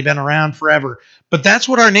they've already been around forever. But that's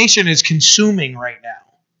what our nation is consuming right now.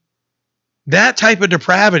 That type of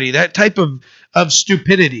depravity, that type of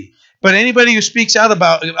stupidity. But anybody who speaks out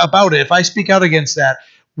about it, if I speak out against that,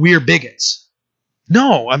 we're bigots.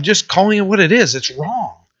 No, I'm just calling it what it is. It's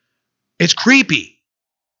wrong. It's creepy.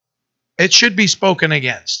 It should be spoken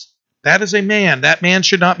against. That is a man. That man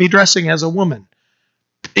should not be dressing as a woman,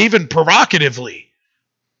 even provocatively.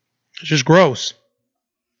 It's just gross.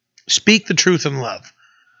 Speak the truth in love,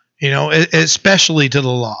 especially to the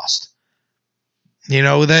lost.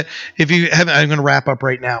 That if you haven't, I'm going to wrap up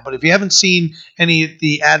right now, but if you haven't seen any of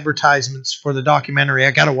the advertisements for the documentary,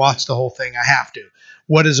 I got to watch the whole thing. I have to.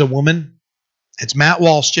 What is a woman? It's Matt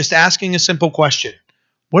Walsh just asking a simple question.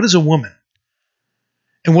 What is a woman?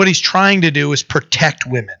 And what he's trying to do is protect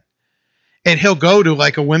women. And he'll go to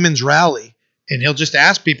like a women's rally and he'll just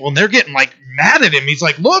ask people, and they're getting like mad at him. He's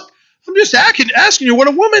like, look, I'm just asking you what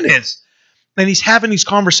a woman is. And he's having these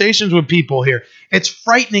conversations with people here. It's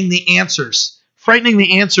frightening, the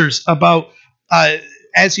answers about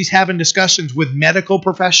as he's having discussions with medical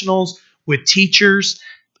professionals, with teachers,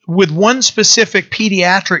 with one specific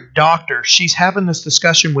pediatric doctor. She's having this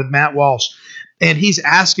discussion with Matt Walsh, and he's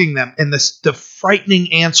asking them, and the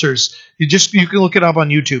frightening answers. You can look it up on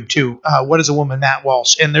YouTube too. What is a woman, Matt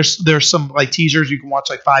Walsh? And there's some like teasers, you can watch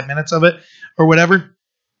like 5 minutes of it or whatever.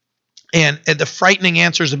 And the frightening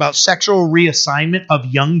answers about sexual reassignment of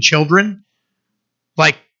young children,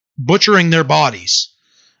 like butchering their bodies,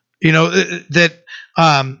 that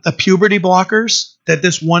puberty blockers, that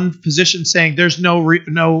this one physician saying there's no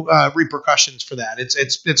repercussions for that.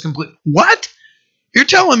 It's complete. What? You're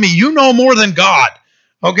telling me you know more than God?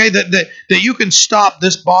 Okay, that you can stop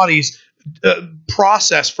this body's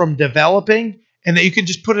process from developing, and that you can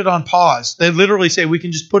just put it on pause. They literally say we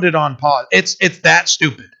can just put it on pause. It's that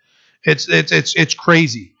stupid. It's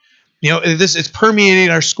crazy. It's permeating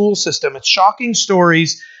our school system. It's shocking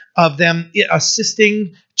stories of them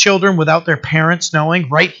assisting children without their parents knowing.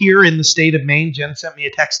 Right here in the state of Maine, Jen sent me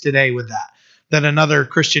a text today with that another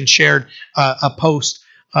Christian shared a post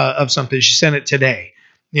of something. She sent it today.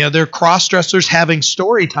 They're cross-dressers having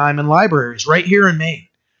story time in libraries right here in Maine.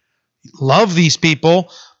 Love these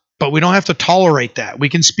people, but we don't have to tolerate that. We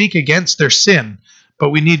can speak against their sin, but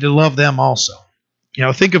we need to love them also.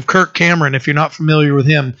 Think of Kirk Cameron. If you're not familiar with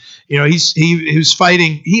him, he was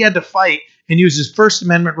fighting. He had to fight and use his First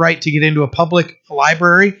Amendment right to get into a public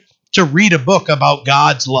library to read a book about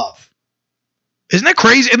God's love. Isn't that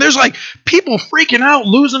crazy? And there's like people freaking out,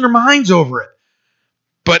 losing their minds over it.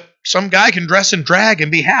 But some guy can dress in drag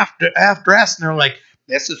and be half dressed, and they're like,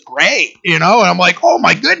 this is great, And I'm like, oh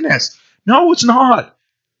my goodness. No, it's not.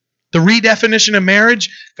 The redefinition of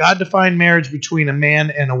marriage, God defined marriage between a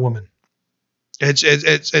man and a woman.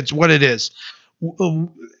 It's what it is.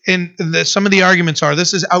 And some of the arguments are,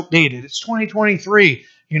 this is outdated. It's 2023.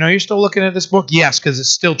 You're still looking at this book? Yes, because it's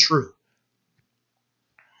still true.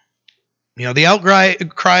 The outcry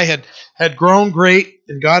had grown great,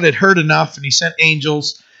 and God had heard enough, and he sent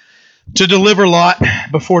angels to deliver Lot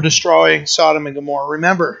before destroying Sodom and Gomorrah.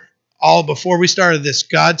 Remember, before we started this,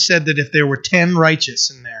 God said that if there were 10 righteous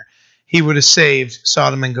in there, he would have saved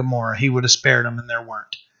Sodom and Gomorrah. He would have spared them, and there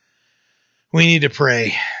weren't. We need to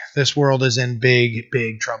pray. This world is in big,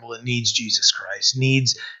 big trouble. It needs Jesus Christ,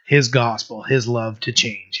 needs his gospel, his love to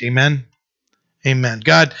change. Amen? Amen.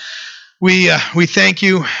 God, we thank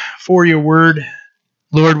you for your word.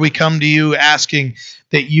 Lord, we come to you asking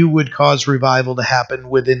that you would cause revival to happen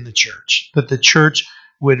within the church, that the church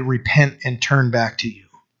would repent and turn back to you.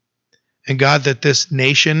 And God, that this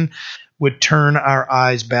nation would turn our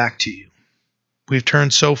eyes back to you. We've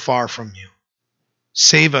turned so far from you.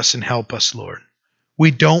 Save us and help us, Lord.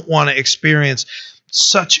 We don't want to experience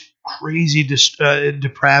such crazy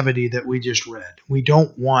depravity that we just read. We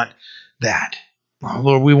don't want that. Oh,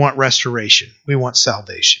 Lord, we want restoration. We want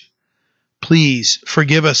salvation. Please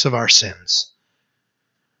forgive us of our sins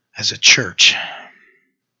as a church.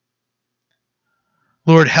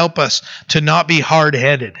 Lord, help us to not be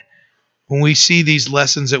hard-headed when we see these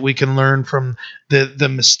lessons that we can learn from the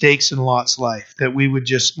mistakes in Lot's life, that we would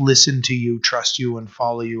just listen to you, trust you, and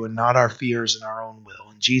follow you, and not our fears and our own will.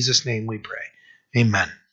 In Jesus' name we pray. Amen.